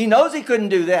the month? He knows he couldn't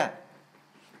do that.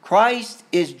 Christ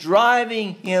is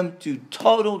driving him to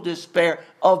total despair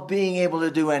of being able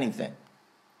to do anything.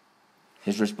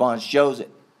 His response shows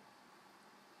it.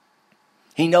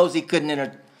 He knows he couldn't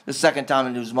enter the second time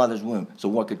into his mother's womb. So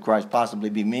what could Christ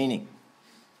possibly be meaning?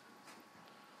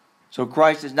 So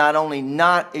Christ is not only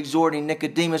not exhorting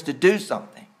Nicodemus to do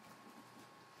something,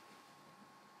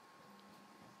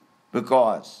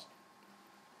 because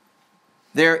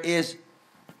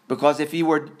if he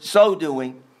were so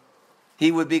doing,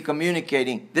 he would be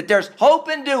communicating that there's hope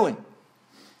in doing.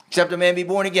 Except a man be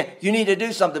born again. You need to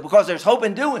do something because there's hope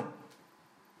in doing.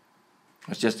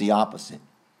 It's just the opposite.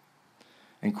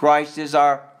 And Christ is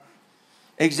our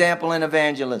example in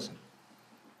evangelism.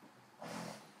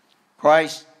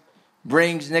 Christ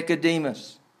brings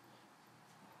Nicodemus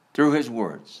through his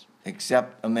words.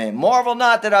 Except a man. Marvel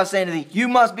not that I say to thee, you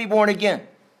must be born again.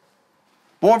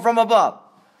 Born from above.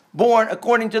 Born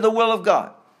according to the will of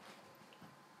God.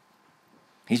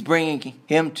 He's bringing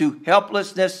him to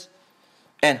helplessness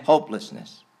and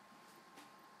hopelessness.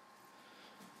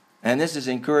 And this is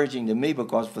encouraging to me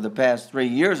because for the past 3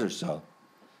 years or so,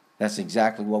 that's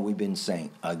exactly what we've been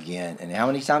saying again. And how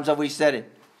many times have we said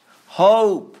it?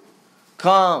 Hope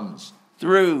comes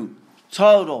through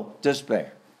total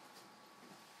despair.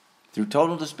 Through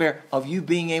total despair of you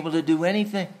being able to do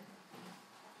anything.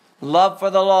 Love for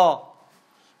the law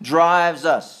drives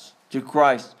us to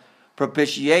Christ's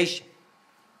propitiation.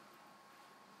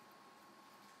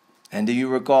 And do you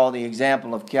recall the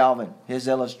example of Calvin, his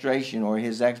illustration or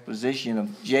his exposition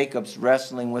of Jacob's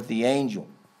wrestling with the angel,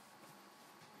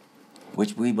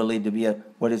 which we believe to be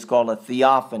what is called a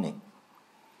theophany.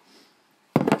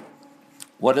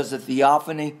 What is a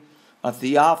theophany? A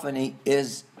theophany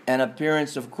is an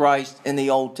appearance of Christ in the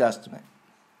Old Testament.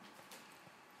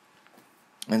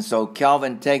 And so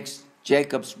Calvin takes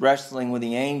Jacob's wrestling with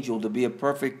the angel to be a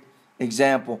perfect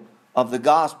example of the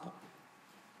gospel.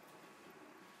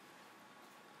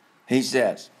 He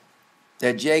says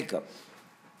that Jacob,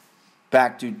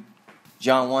 back to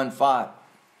John 1:5,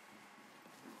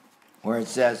 where it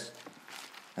says,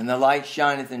 and the light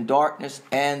shineth in darkness,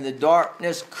 and the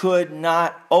darkness could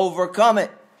not overcome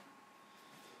it.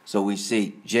 So we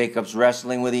see Jacob's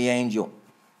wrestling with the angel.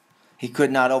 He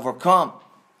could not overcome.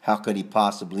 How could he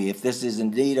possibly, if this is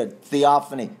indeed a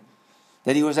theophany,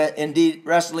 that he was indeed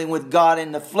wrestling with God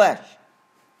in the flesh?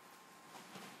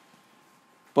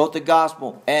 Both the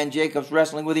gospel and Jacob's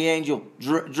wrestling with the angel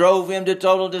drove him to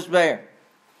total despair.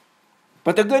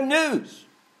 But the good news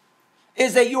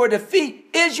is that your defeat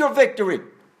is your victory.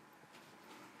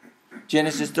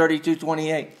 Genesis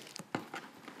 32:28.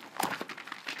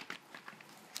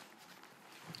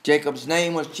 Jacob's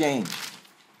name was changed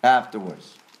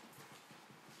afterwards.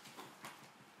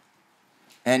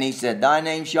 And he said, thy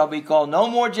name shall be called no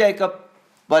more Jacob,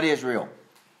 but Israel.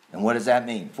 And what does that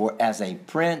mean? For as a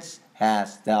prince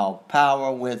hast thou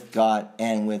power with God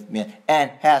and with men,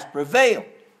 and hast prevailed.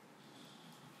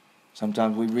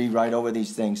 Sometimes we read right over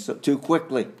these things too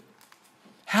quickly.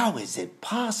 How is it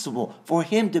possible for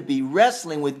him to be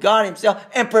wrestling with God himself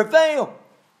and prevail?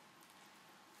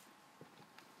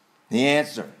 The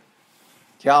answer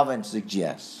Calvin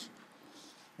suggests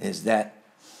is that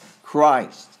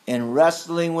Christ, in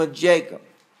wrestling with Jacob,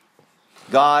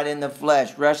 God in the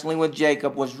flesh, wrestling with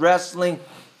Jacob, was wrestling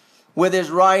with his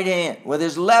right hand, with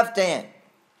his left hand.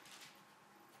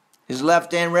 His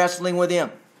left hand wrestling with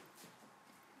him,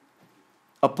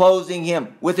 opposing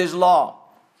him with his law,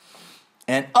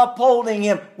 and upholding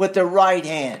him with the right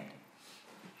hand.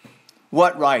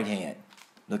 What right hand?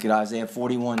 Look at Isaiah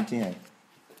 41:10.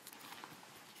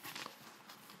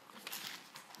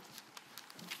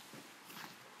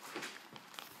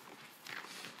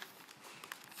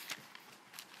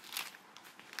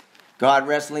 God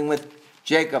wrestling with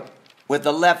Jacob with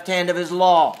the left hand of his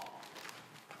law,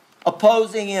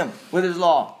 opposing him with his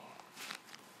law.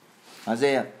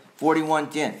 Isaiah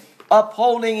 41:10.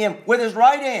 Upholding him with his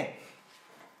right hand,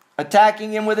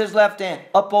 attacking him with his left hand,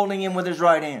 upholding him with his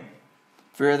right hand.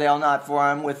 Fear thou not, for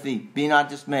I am with thee. Be not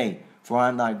dismayed, for I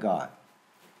am thy God.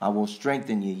 I will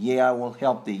strengthen you. Yea, I will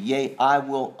help thee. Yea, I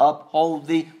will uphold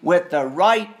thee with the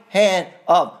right hand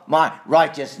of my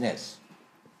righteousness.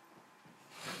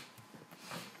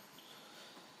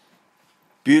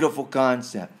 Beautiful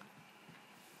concept.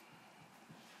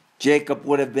 Jacob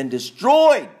would have been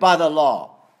destroyed by the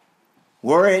law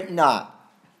were it not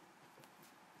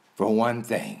for one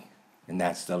thing, and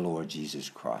that's the Lord Jesus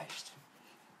Christ.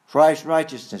 Christ's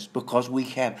righteousness, because we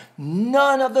have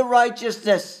none of the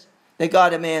righteousness that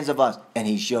God demands of us, and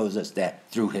he shows us that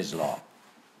through his law.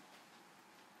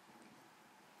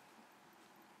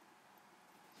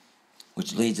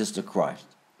 Which leads us to Christ.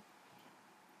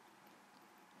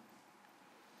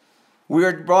 We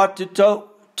are brought to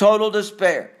total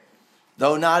despair,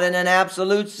 though not in an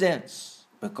absolute sense,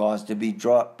 because to be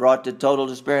brought to total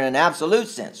despair in an absolute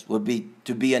sense would be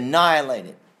to be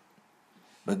annihilated.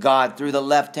 But God, through the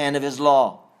left hand of his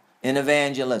law in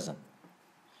evangelism,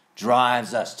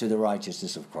 drives us to the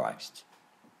righteousness of Christ.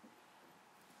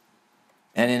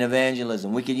 And in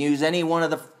evangelism, we can use any one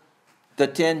of the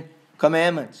 10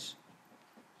 commandments,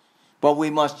 but we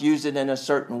must use it in a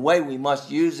certain way. We must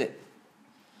use it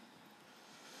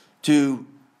to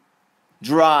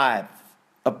drive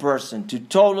a person to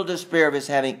total despair of his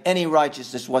having any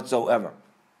righteousness whatsoever.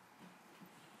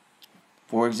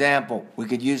 For example, we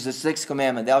could use the 6th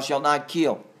commandment, thou shalt not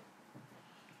kill.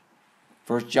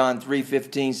 1 John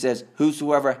 3:15 says,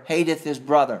 whosoever hateth his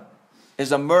brother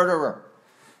is a murderer.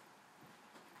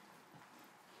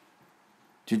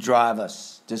 To drive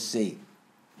us to see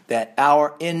that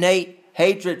our innate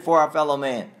hatred for our fellow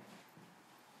man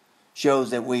shows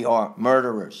that we are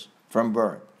murderers from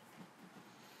birth.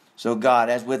 So God,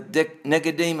 as with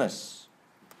Nicodemus,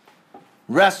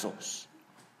 wrestles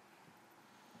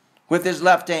with his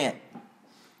left hand,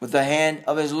 with the hand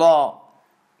of his law,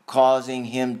 causing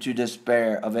him to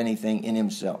despair of anything in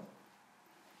himself.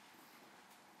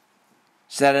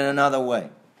 Said in another way,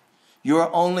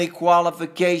 your only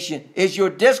qualification is your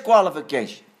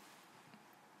disqualification.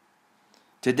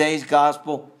 Today's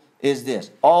gospel is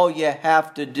this. All you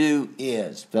have to do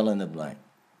is fill in the blank.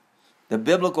 The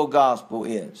biblical gospel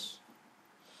is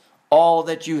all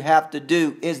that you have to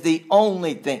do is the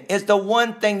only thing. It's the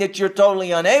one thing that you're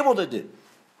totally unable to do.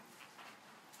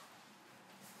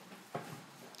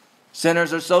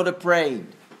 Sinners are so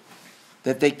depraved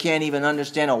that they can't even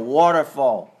understand a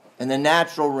waterfall in the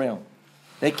natural realm.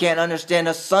 They can't understand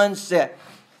a sunset.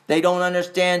 They don't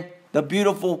understand the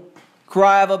beautiful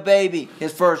cry of a baby,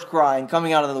 his first cry, and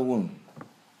coming out of the womb.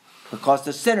 Because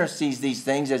the sinner sees these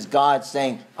things as God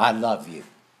saying, I love you.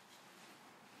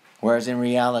 Whereas in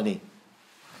reality,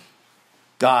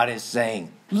 God is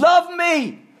saying, love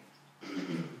me.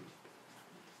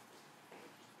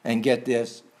 And get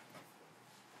this,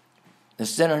 the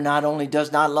sinner not only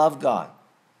does not love God,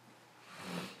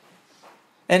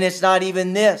 and it's not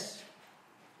even this.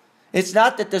 It's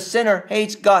not that the sinner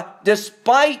hates God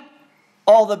despite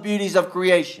all the beauties of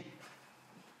creation,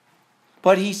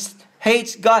 but he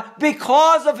hates God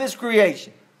because of his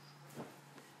creation.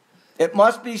 It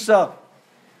must be so.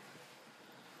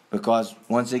 Because,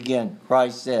 once again,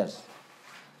 Christ says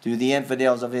to the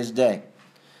infidels of his day,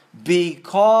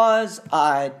 because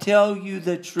I tell you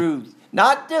the truth,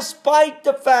 not despite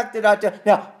the fact that I tell.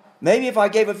 Now, maybe if I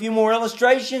gave a few more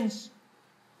illustrations,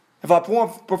 if I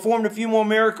performed a few more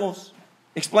miracles,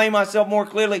 explained myself more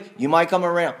clearly, you might come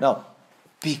around. No.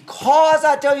 Because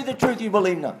I tell you the truth, you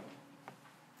believe not.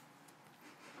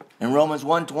 And Romans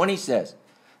 1:20 says,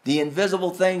 the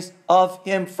invisible things of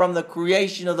him from the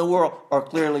creation of the world are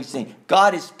clearly seen.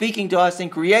 God is speaking to us in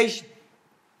creation.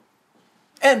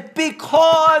 And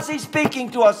because he's speaking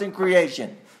to us in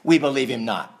creation, we believe him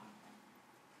not.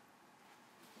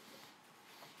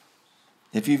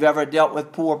 If you've ever dealt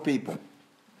with poor people,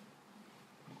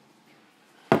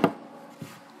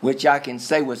 which I can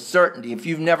say with certainty, if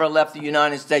you've never left the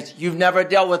United States, you've never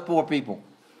dealt with poor people.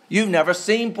 You've never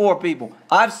seen poor people.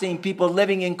 I've seen people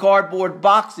living in cardboard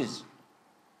boxes.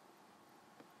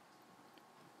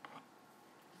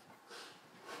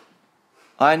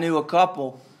 I knew a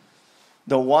couple,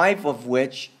 the wife of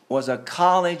which was a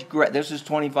college grad. This was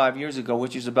 25 years ago,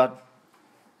 which is about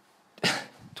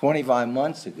 25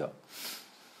 months ago.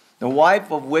 The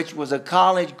wife of which was a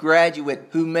college graduate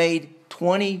who made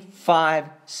 25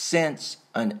 cents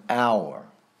an hour.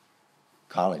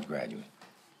 College graduate.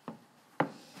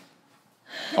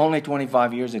 Only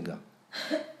 25 years ago.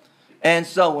 And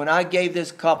so when I gave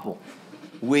this couple,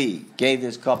 we gave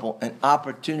this couple an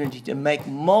opportunity to make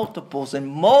multiples and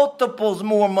multiples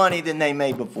more money than they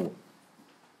made before.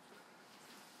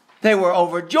 They were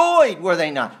overjoyed, were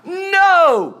they not?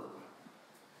 No!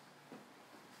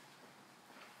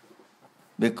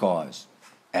 Because,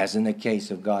 as in the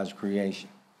case of God's creation,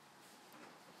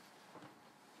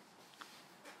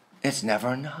 it's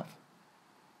never enough.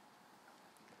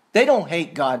 They don't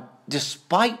hate God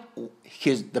despite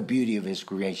the beauty of His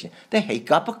creation. They hate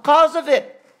God because of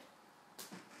it.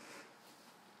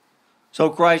 So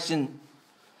Christ in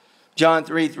John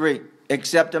 3:3,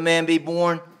 except a man be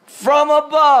born from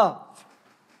above,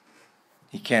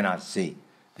 he cannot see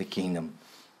the kingdom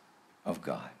of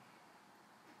God.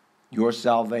 Your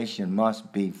salvation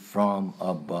must be from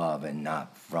above and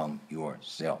not from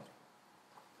yourself.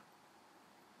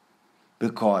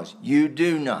 Because you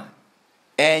do not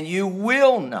and you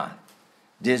will not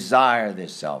desire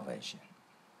this salvation.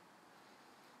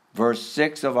 Verse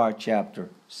 6 of our chapter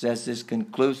says this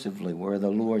conclusively, where the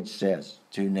Lord says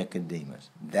to Nicodemus,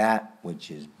 that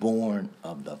which is born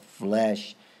of the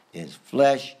flesh is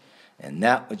flesh, and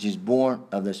that which is born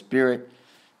of the Spirit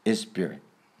is spirit.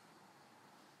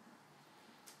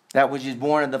 That which is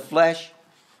born of the flesh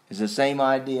is the same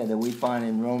idea that we find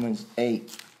in Romans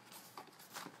 8.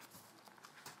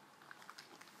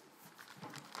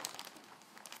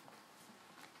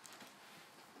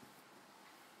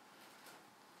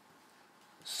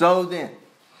 So then,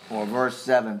 or verse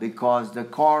 7, because the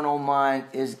carnal mind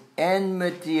is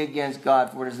enmity against God,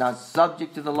 for it is not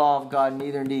subject to the law of God,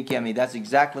 neither indeed can be. That's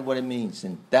exactly what it means.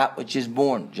 And that which is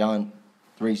born, John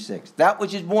 3:6, that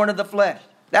which is born of the flesh,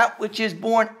 that which is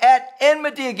born at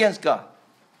enmity against God,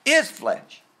 is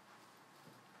flesh.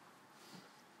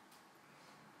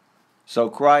 So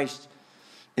Christ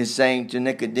is saying to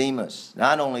Nicodemus,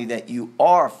 not only that you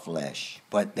are flesh,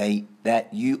 but that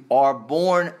you are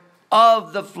born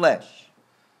of the flesh.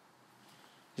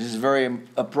 This is very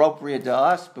appropriate to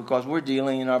us because we're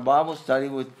dealing in our Bible study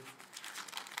with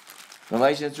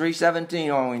Galatians 3:17,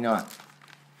 are we not?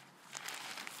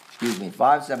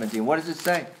 5:17. What does it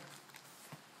say?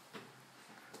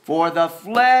 For the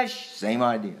flesh, same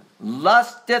idea,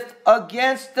 lusteth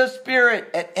against the Spirit,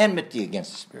 at enmity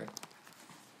against the Spirit.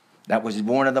 That was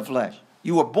born of the flesh.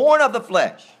 You were born of the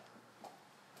flesh.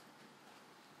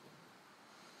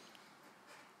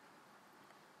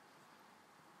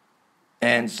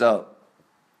 And so,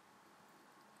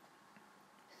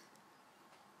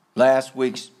 last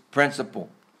week's principle,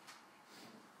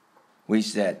 we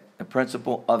said the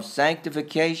principle of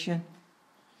sanctification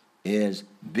is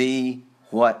be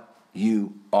what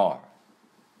you are.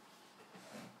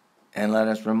 And let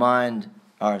us remind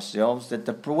ourselves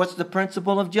that what's the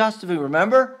principle of justification?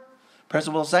 Remember?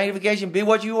 Principle of sanctification, be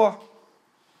what you are.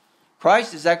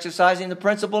 Christ is exercising the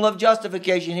principle of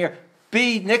justification here.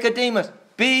 Be Nicodemus.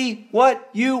 Be what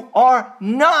you are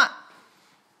not.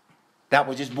 That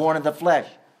which is born of the flesh.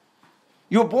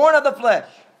 You're born of the flesh.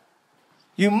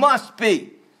 You must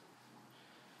be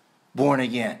born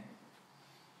again.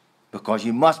 Because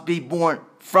you must be born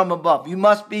from above. You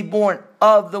must be born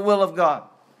of the will of God.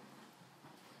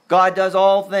 God does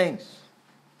all things.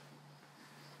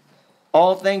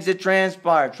 All things that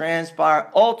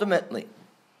transpire ultimately,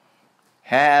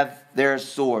 have their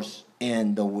source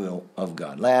in the will of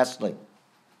God. Lastly,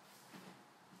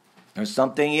 there's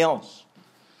something else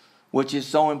which is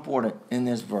so important in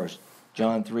this verse,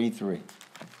 John 3:3,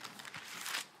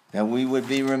 that we would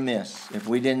be remiss if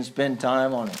we didn't spend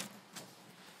time on it.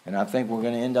 And I think we're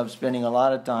going to end up spending a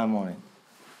lot of time on it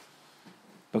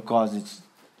because it's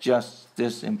just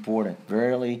this important.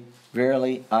 Verily,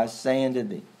 verily, I say unto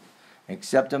thee,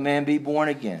 except a man be born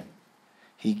again,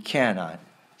 he cannot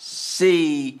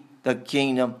see the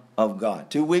kingdom of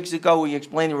God. 2 weeks ago, we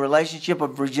explained the relationship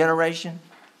of regeneration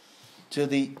to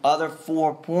the other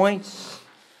 4 points: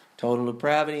 total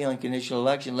depravity, unconditional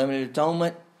election, limited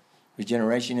atonement.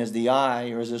 Regeneration is the I,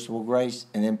 irresistible grace,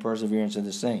 and then perseverance of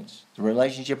the saints. The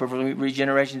relationship of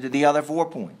regeneration to the other 4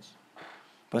 points.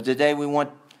 But today we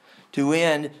want to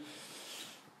end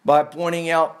by pointing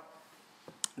out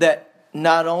that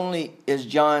not only is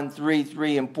John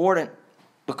 3:3 important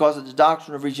because of the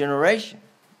doctrine of regeneration,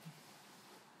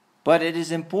 but it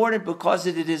is important because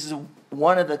it is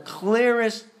one of the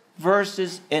clearest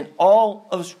verses in all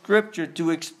of Scripture to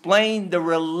explain the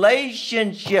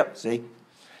relationship. See?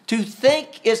 To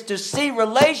think is to see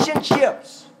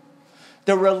relationships.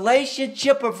 The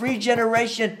relationship of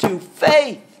regeneration to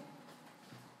faith.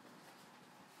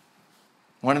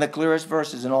 One of the clearest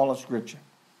verses in all of Scripture.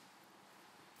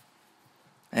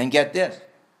 And get this.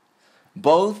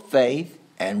 Both faith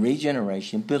and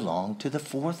regeneration belong to the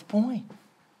fourth point.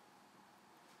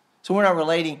 So we're not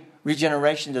relating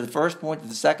regeneration to the first point, to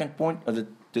the second point, or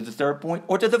to the third point,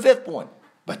 or to the fifth point,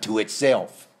 but to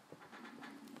itself.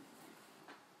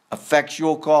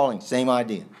 Effectual calling, same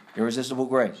idea. Irresistible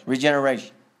grace.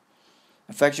 Regeneration.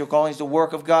 Effectual calling is the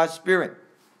work of God's Spirit,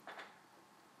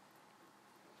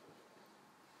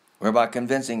 whereby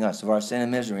convincing us of our sin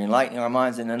and misery, enlightening our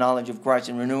minds in the knowledge of Christ,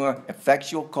 and renewing our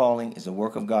effectual calling is the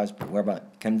work of God's Spirit, whereby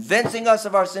convincing us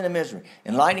of our sin and misery,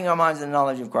 enlightening our minds in the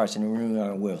knowledge of Christ, and renewing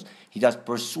our wills. He does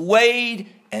persuade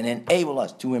and enable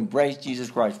us to embrace Jesus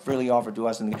Christ, freely offered to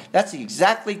us. That's the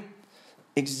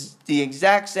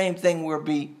exact same thing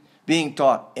we're being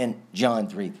taught in John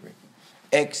 3:3.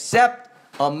 Except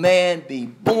a man be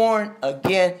born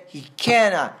again, he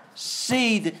cannot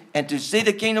see and to see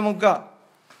the kingdom of God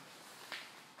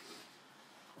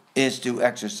is to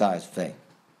exercise faith.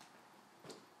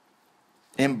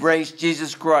 Embrace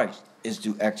Jesus Christ is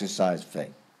to exercise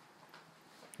faith.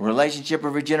 The relationship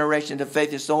of regeneration to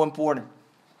faith is so important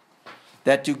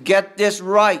that to get this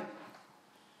right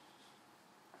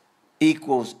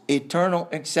equals eternal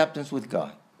acceptance with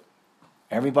God.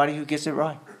 Everybody who gets it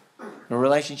right. The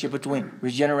relationship between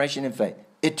regeneration and faith.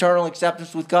 Eternal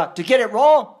acceptance with God. To get it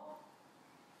wrong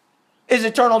is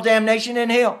eternal damnation in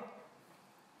hell.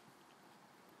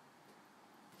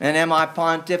 And am I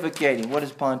pontificating? What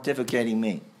does pontificating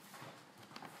mean?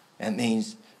 It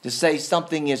means to say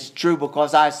something is true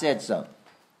because I said so.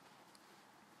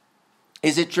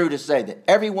 Is it true to say that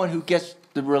everyone who gets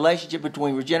the relationship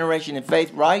between regeneration and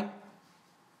faith right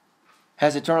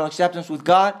has eternal acceptance with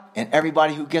God, and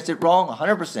everybody who gets it wrong,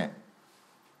 100%,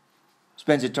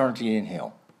 spends eternity in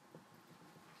hell?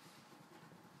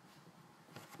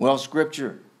 Well,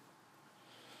 Scripture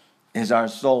is our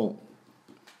sole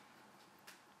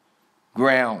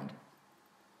ground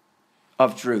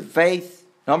of truth. Faith,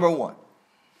 number one.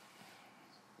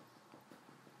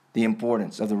 The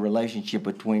importance of the relationship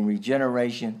between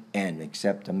regeneration and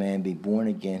except a man be born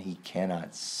again, he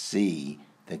cannot see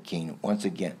the kingdom. Once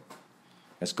again,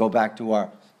 let's go back to our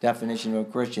definition of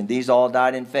a Christian. These all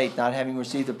died in faith, not having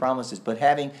received the promises, but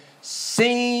having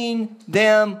seen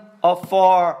them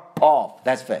afar off.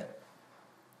 That's faith.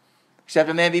 Except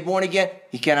a man be born again,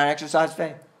 he cannot exercise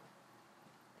faith.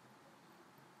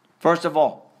 First of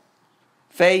all,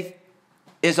 faith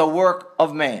is a work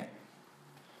of man.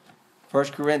 1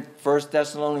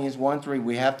 Thessalonians 1:3,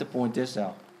 we have to point this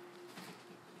out.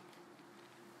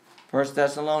 1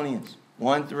 Thessalonians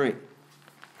 1:3.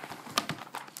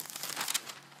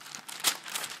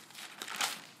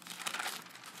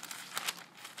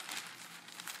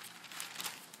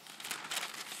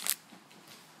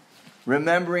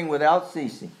 Remembering without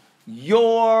ceasing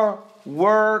your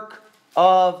work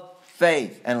of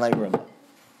faith and labor of love.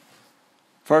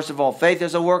 First of all, faith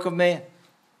is a work of man.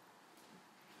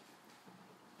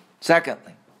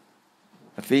 Secondly,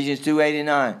 Ephesians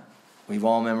 2:8-9. We've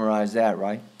all memorized that,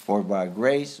 right? For by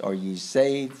grace are ye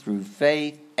saved through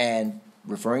faith, and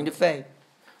referring to faith.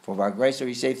 For by grace are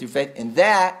ye saved through faith, and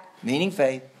that, meaning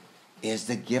faith, is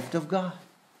the gift of God.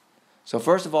 So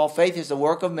first of all, faith is the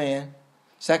work of man.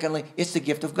 Secondly, it's the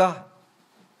gift of God.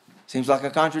 Seems like a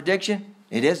contradiction?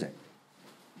 It isn't.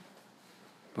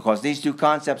 Because these two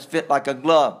concepts fit like a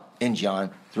glove in John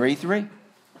 3:3.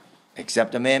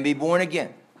 Except a man be born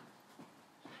again,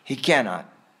 he cannot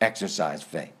exercise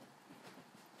faith.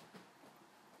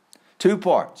 Two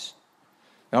parts.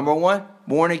 Number one,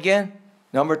 born again.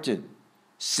 Number two,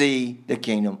 see the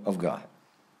kingdom of God.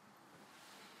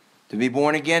 To be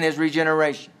born again is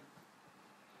regeneration.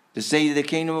 To see the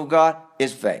kingdom of God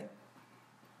is faith.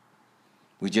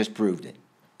 We just proved it.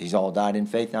 These all died in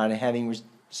faith, not having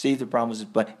received the promises,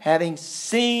 but having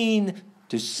seen.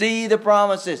 To see the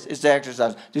promises is to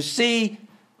exercise. To see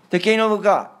the kingdom of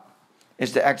God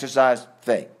is to exercise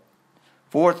faith.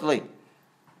 Fourthly,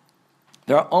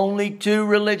 there are only two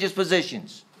religious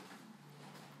positions.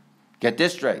 Get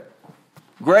this straight.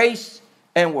 Grace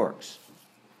and works.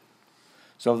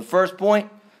 So the first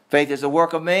point, faith is a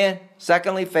work of man.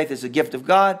 Secondly, faith is a gift of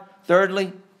God.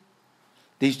 Thirdly,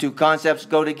 these two concepts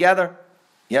go together.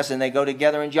 Yes, and they go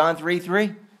together in John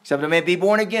 3:3. Except a man be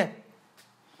born again.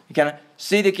 You kind of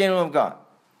see the kingdom of God.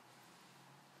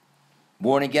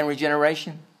 Born again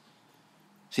regeneration.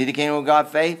 See the kingdom of God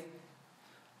faith.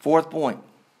 Fourth point.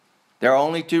 There are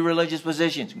only two religious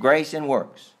positions, grace and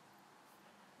works.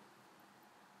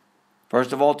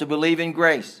 First of all, to believe in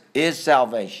grace is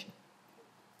salvation.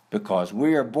 Because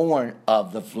we are born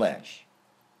of the flesh.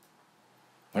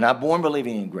 We're not born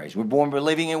believing in grace. We're born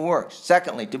believing in works.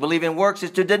 Secondly, to believe in works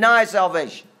is to deny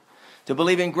salvation. To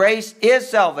believe in grace is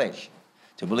salvation.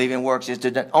 To believe in works is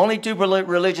to deny. Only two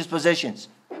religious positions,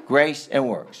 grace and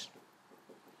works.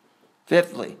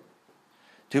 Fifthly,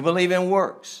 to believe in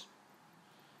works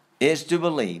is to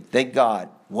believe that God,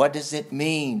 what does it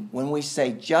mean when we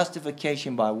say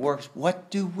justification by works?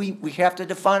 What do we have to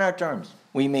define our terms.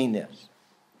 We mean this.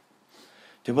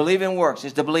 To believe in works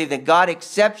is to believe that God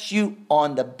accepts you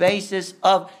on the basis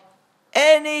of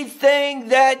anything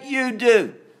that you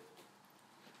do.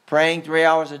 Praying 3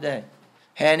 hours a day.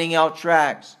 Handing out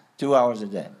tracts 2 hours a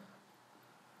day.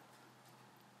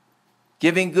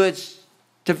 Giving goods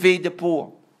to feed the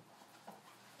poor.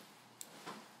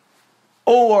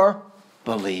 Or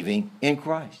believing in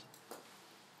Christ.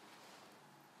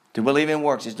 To believe in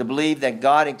works is to believe that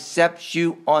God accepts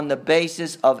you on the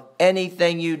basis of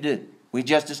anything you do. We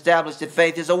just established that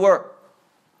faith is a work.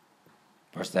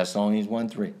 1 Thessalonians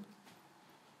 1:3.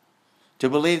 To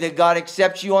believe that God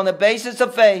accepts you on the basis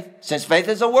of faith, since faith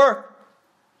is a work.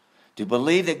 To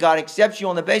believe that God accepts you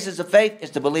on the basis of faith is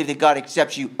to believe that God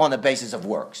accepts you on the basis of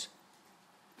works.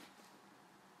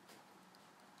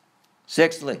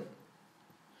 Sixthly,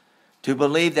 to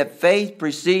believe that faith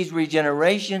precedes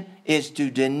regeneration is to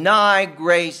deny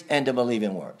grace and to believe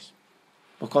in works.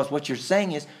 Because what you're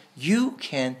saying is you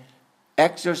can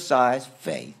exercise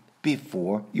faith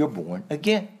before you're born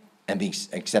again and be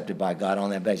accepted by God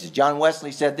on that basis. John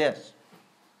Wesley said this.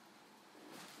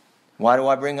 Why do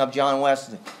I bring up John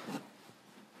Wesley?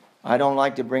 I don't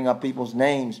like to bring up people's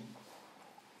names,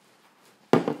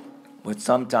 but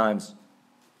sometimes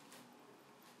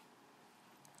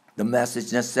the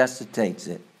message necessitates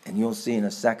it. And you'll see in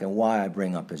a second why I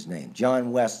bring up his name.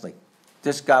 John Wesley.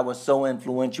 This guy was so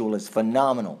influential, it's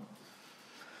phenomenal.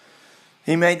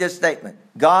 He made this statement.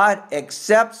 God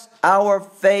accepts our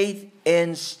faith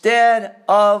instead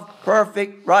of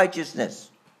perfect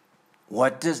righteousness.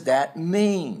 What does that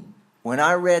mean? When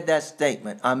I read that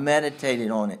statement, I meditated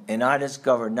on it, and I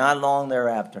discovered not long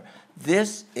thereafter,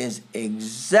 this is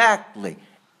exactly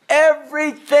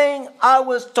everything I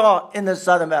was taught in the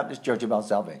Southern Baptist Church about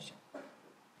salvation.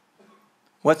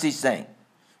 What's he saying?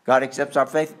 God accepts our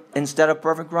faith instead of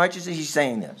perfect righteousness? He's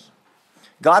saying this.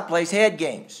 God plays head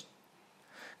games.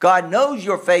 God knows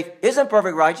your faith isn't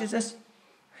perfect righteousness.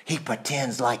 He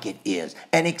pretends like it is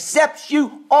and accepts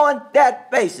you on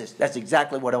that basis. That's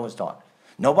exactly what I was taught.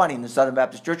 Nobody in the Southern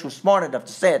Baptist Church was smart enough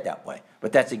to say it that way,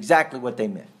 but that's exactly what they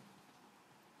meant.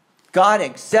 God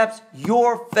accepts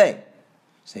your faith.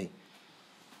 See,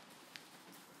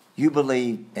 you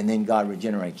believe and then God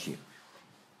regenerates you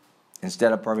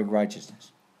instead of perfect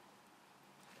righteousness.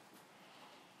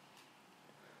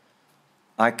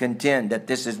 I contend that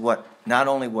this is what, not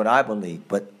only what I believe,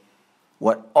 but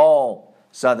what all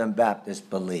Southern Baptists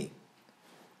believe.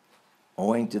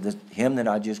 Owing to the hymn that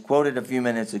I just quoted a few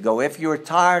minutes ago, if you're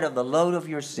tired of the load of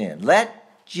your sin,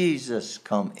 let Jesus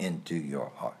come into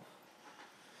your heart.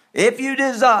 If you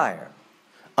desire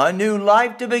a new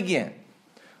life to begin,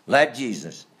 let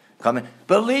Jesus come in.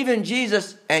 Believe in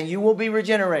Jesus and you will be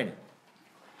regenerated.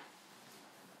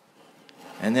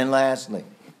 And then lastly,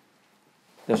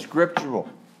 the scriptural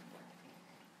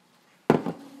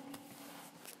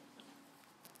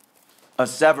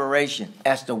asseveration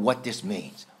as to what this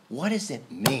means. What does it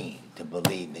mean to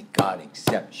believe that God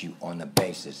accepts you on the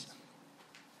basis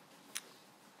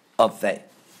of faith?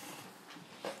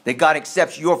 That God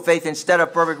accepts your faith instead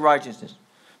of perfect righteousness.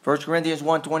 1 Corinthians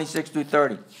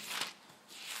 1:26-30.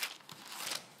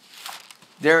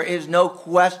 There is no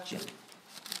question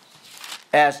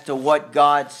as to what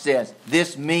God says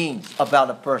this means about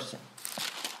a person.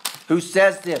 Who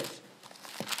says this?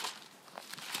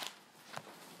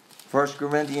 1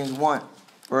 Corinthians 1,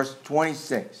 verse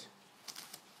 26.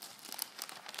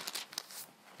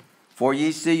 For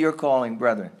ye see your calling,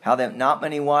 brethren, how that not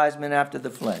many wise men after the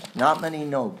flesh, not many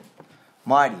noble,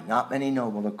 mighty, not many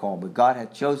noble are called, but God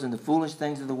hath chosen the foolish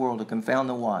things of the world to confound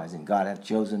the wise, and God hath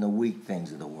chosen the weak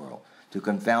things of the world to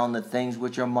confound the things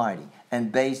which are mighty,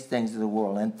 and base things of the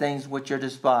world, and things which are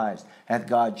despised hath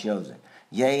God chosen.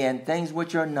 Yea, and things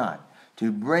which are not, to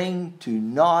bring to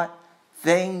naught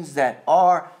things that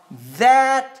are,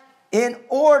 that in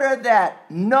order that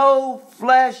no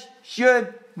flesh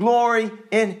should glory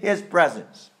in His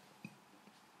presence.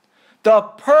 The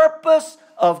purpose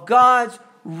of God's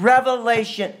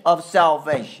revelation of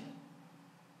salvation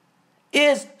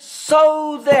is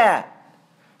so that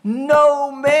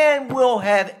no man will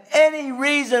have any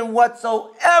reason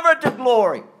whatsoever to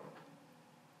glory.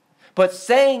 But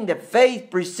saying that faith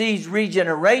precedes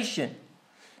regeneration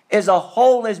is a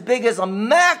hole as big as a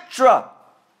Mack truck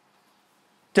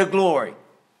to glory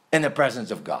in the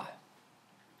presence of God.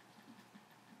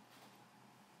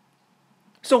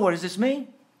 So what does this mean?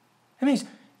 It means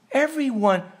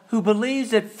everyone who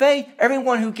believes that faith,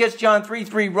 everyone who gets John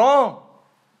 3:3 wrong,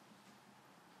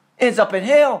 ends up in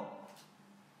hell.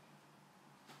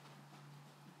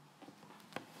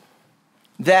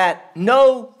 That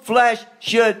no flesh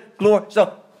should glory.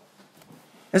 So,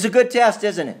 it's a good test,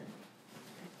 isn't it?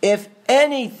 If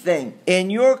anything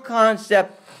in your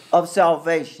concept of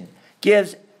salvation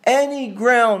gives any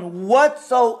ground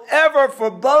whatsoever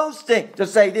for boasting, to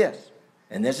say this,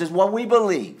 and this is what we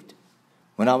believed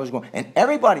when I was going, and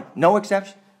everybody, no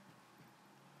exception.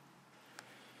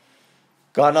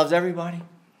 God loves everybody.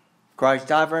 Christ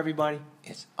died for everybody.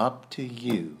 It's up to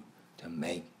you to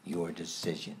make your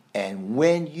decision. And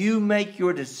when you make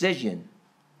your decision,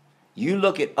 you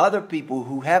look at other people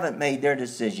who haven't made their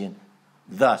decision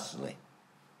thusly.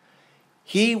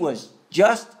 He was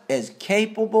just as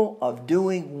capable of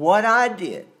doing what I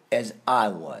did as I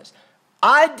was.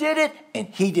 I did it and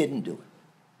he didn't do it.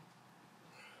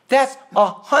 That's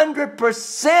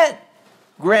 100%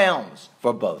 grounds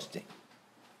for boasting.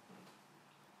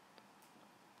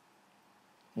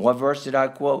 What verse did I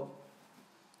quote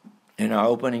in our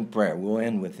opening prayer? We'll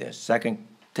end with this. 2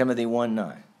 Timothy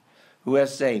 1:9. Who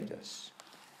has saved us?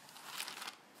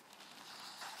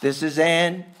 This is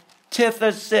antithesis.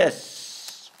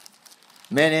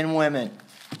 Men and women,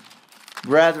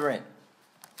 brethren,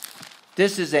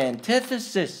 this is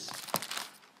antithesis.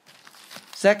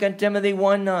 2 Timothy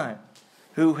 1:9.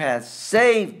 Who hath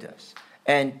saved us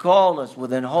and called us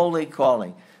with an holy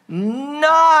calling,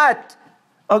 not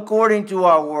according to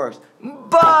our works,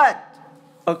 but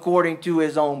according to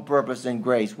His own purpose and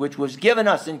grace, which was given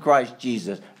us in Christ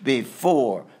Jesus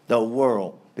before the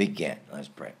world began. Let's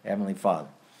pray. Heavenly Father,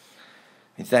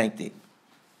 we thank Thee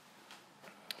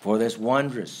for this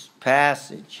wondrous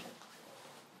passage,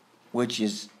 which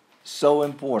is so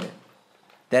important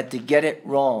that to get it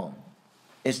wrong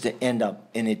is to end up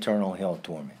in eternal hell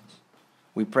torments.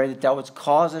 We pray that Thou would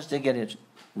cause us to get it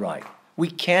right. We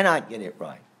cannot get it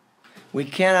right. We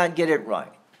cannot get it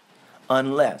right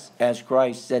unless, as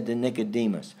Christ said to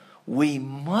Nicodemus, we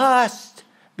must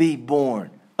be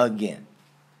born again.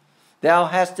 Thou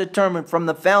hast determined from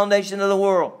the foundation of the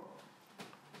world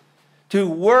to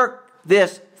work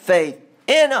this faith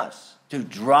in us, to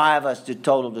drive us to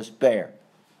total despair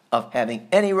of having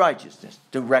any righteousness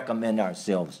to recommend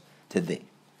ourselves to Thee.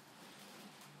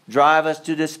 Drive us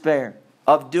to despair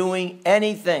of doing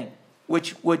anything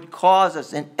which would cause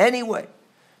us in any way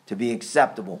to be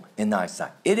acceptable in Thy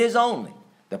sight. It is only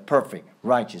the perfect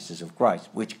righteousness of Christ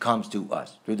which comes to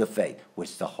us through the faith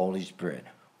which the Holy Spirit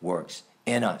works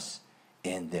in us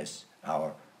in this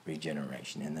our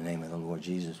regeneration. In the name of the Lord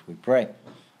Jesus we pray.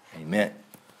 Amen.